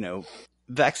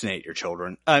vaccinate your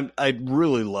children. I'd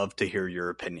really love to hear your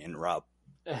opinion, Rob.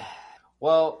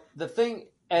 Well, the thing,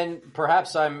 and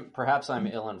perhaps I'm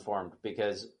ill-informed,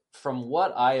 because from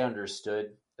what I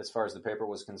understood, as far as the paper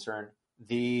was concerned,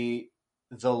 the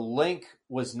link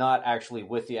was not actually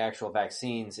with the actual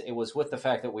vaccines. It was with the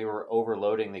fact that we were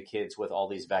overloading the kids with all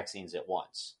these vaccines at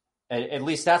once. At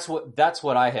least that's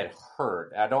what I had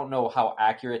heard. I don't know how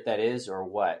accurate that is or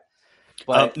what.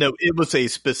 But no, it was a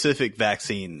specific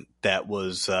vaccine that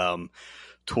was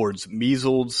towards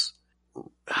measles.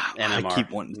 MMR, I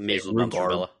keep wanting to measles, say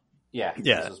rhubarb. Yeah.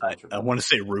 I want to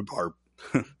say rhubarb.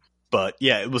 But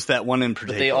yeah, it was that one in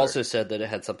particular. But they also said that it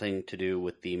had something to do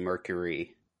with the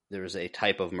mercury. There was a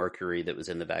type of mercury that was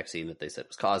in the vaccine that they said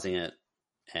was causing it,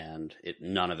 and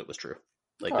none of it was true.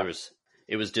 Like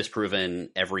it was disproven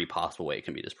every possible way it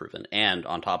can be disproven. And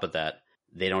on top of that,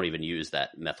 they don't even use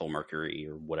that methyl mercury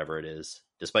or whatever it is,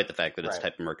 despite the fact that it's a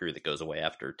type of mercury that goes away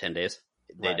after 10 days.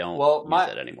 They don't use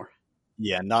that anymore.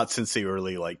 Yeah, not since the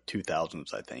early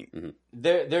 2000s, I think.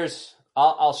 Mm-hmm.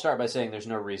 I'll start by saying there's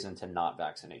no reason to not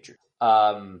vaccinate you.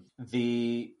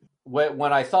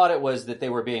 When I thought it was that they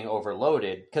were being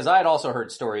overloaded, because I had also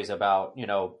heard stories about,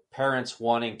 parents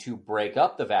wanting to break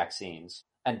up the vaccines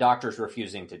and doctors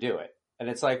refusing to do it. And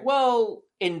it's like, well,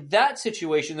 in that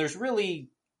situation, there's really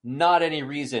not any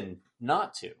reason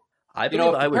not to. I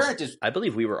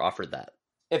believe we were offered that.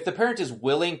 If the parent is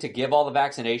willing to give all the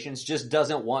vaccinations, just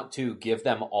doesn't want to give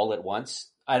them all at once,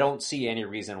 I don't see any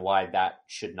reason why that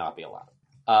should not be allowed.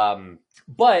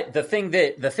 But the thing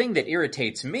that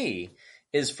irritates me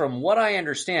is, from what I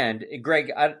understand,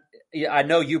 Greg, I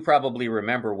know you probably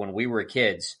remember when we were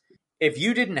kids, if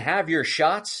you didn't have your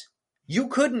shots, you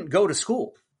couldn't go to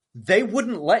school. They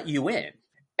wouldn't let you in.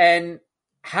 And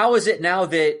how is it now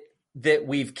that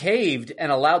we've caved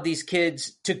and allowed these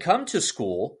kids to come to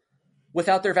school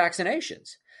without their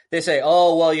vaccinations? They say,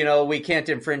 oh, well, we can't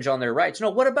infringe on their rights.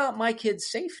 No, what about my kids'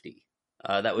 safety?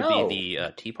 That would be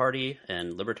the Tea Party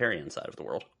and libertarian side of the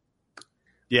world.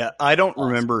 Yeah, I don't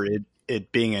remember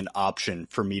it being an option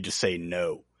for me to say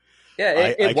no.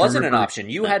 Yeah, it wasn't an option.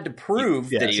 You had to prove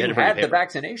that you had the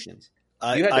vaccinations.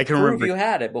 You had to prove you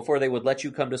had it before they would let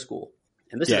you come to school.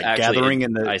 And this is actually, gathering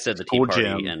in the I said the Tea Party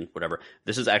gym and whatever.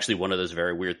 This is actually one of those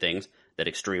very weird things that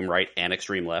extreme right and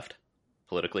extreme left,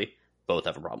 politically, both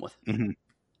have a problem with. Mm-hmm.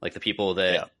 Like the people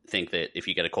that think that if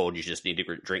you get a cold, you just need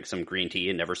to drink some green tea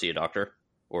and never see a doctor,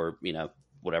 or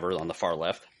whatever on the far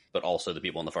left. But also the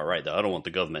people on the far right, though, I don't want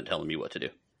the government telling me what to do.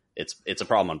 It's a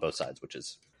problem on both sides, which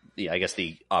is, I guess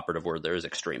the operative word there is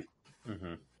extreme.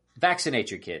 Mm-hmm. Vaccinate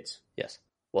your kids. Yes.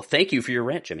 Well, thank you for your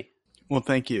rant, Jimmy. Well,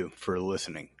 thank you for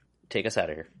listening. Take us out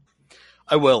of here.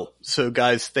 I will. So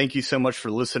guys, thank you so much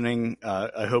for listening.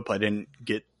 I hope I didn't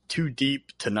get too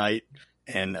deep tonight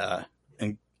and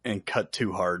cut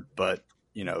too hard, but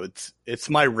you know, it's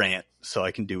my rant, so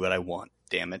I can do what I want.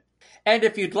 Damn it. And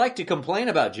if you'd like to complain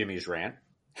about Jimmy's rant,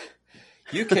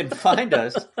 you can find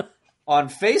us on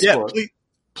Facebook. Yeah,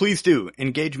 please do.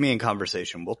 Engage me in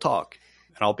conversation. We'll talk,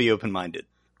 and I'll be open-minded.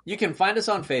 You can find us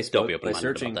on Don't be Facebook by open-minded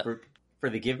searching about that. for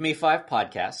the Give Me 5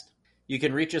 podcast. You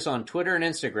can reach us on Twitter and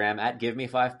Instagram at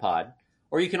GiveMe5Pod,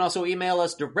 or you can also email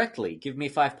us directly,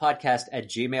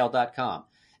 giveme5podcast@gmail.com.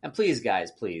 And please,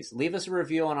 guys, please leave us a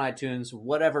review on iTunes,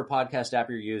 whatever podcast app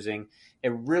you're using.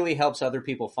 It really helps other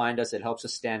people find us. It helps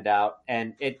us stand out,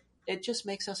 and it just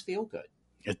makes us feel good.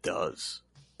 It does.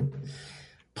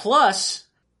 Plus,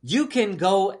 you can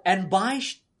go and buy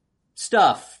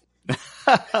stuff.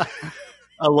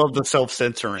 I love the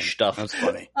self-censoring. Stuff. That's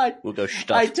funny. We'll go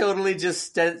stuff. I totally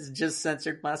just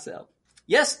censored myself.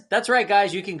 Yes, that's right,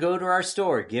 guys. You can go to our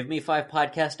store,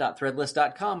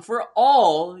 giveme5podcast.threadless.com, for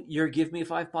all your Give Me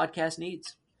 5 podcast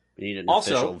needs. We need an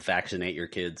Also- official vaccinate your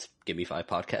kids. Give me 5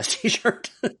 podcast t-shirt.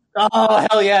 Oh,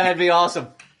 hell yeah, that'd be awesome.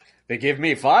 The Give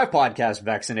Me 5 podcast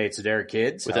vaccinates their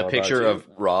kids. With How a picture about of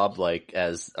Rob, like,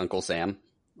 as Uncle Sam,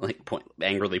 like,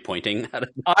 angrily pointing at him.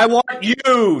 you? I want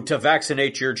you to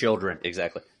vaccinate your children.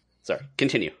 Exactly. Sorry.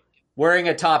 Continue. Wearing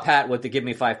a top hat with the Give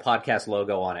Me 5 podcast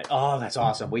logo on it. Oh, that's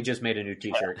awesome. We just made a new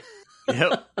t-shirt.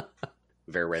 Yep.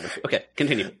 Very random. Okay,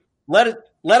 continue. Let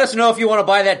us know if you want to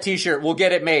buy that t-shirt. We'll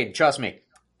get it made. Trust me.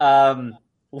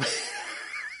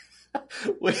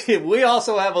 We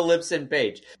also have a Libsyn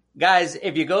page. Guys,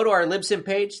 if you go to our Libsyn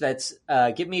page, that's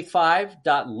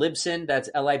giveme5.libsyn, that's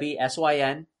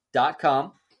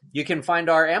LIBSYN.com, you can find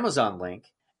our Amazon link.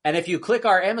 And if you click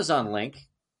our Amazon link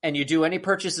and you do any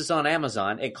purchases on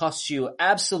Amazon, it costs you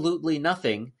absolutely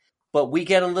nothing, but we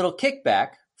get a little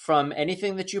kickback from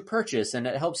anything that you purchase, and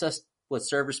it helps us with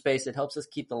server space. It helps us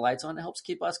keep the lights on. It helps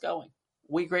keep us going.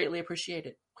 We greatly appreciate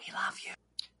it. We love you.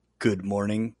 Good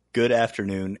morning, good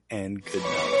afternoon, and good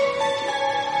night.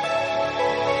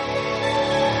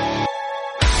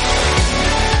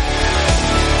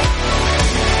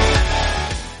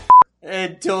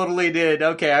 It totally did.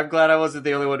 Okay, I'm glad I wasn't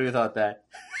the only one who thought that.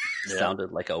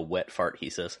 Sounded like a wet fart,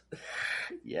 he says.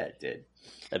 Yeah, it did.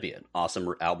 That'd be an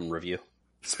awesome album review.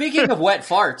 Speaking of wet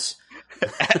farts,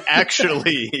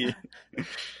 Actually,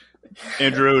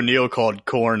 Andrew O'Neill called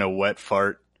Korn a wet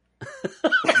fart.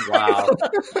 wow.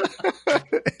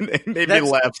 It made me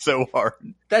laugh so hard.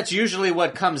 That's usually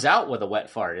what comes out with a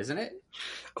wet fart, isn't it?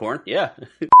 Corn? Yeah.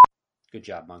 Good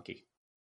job, monkey.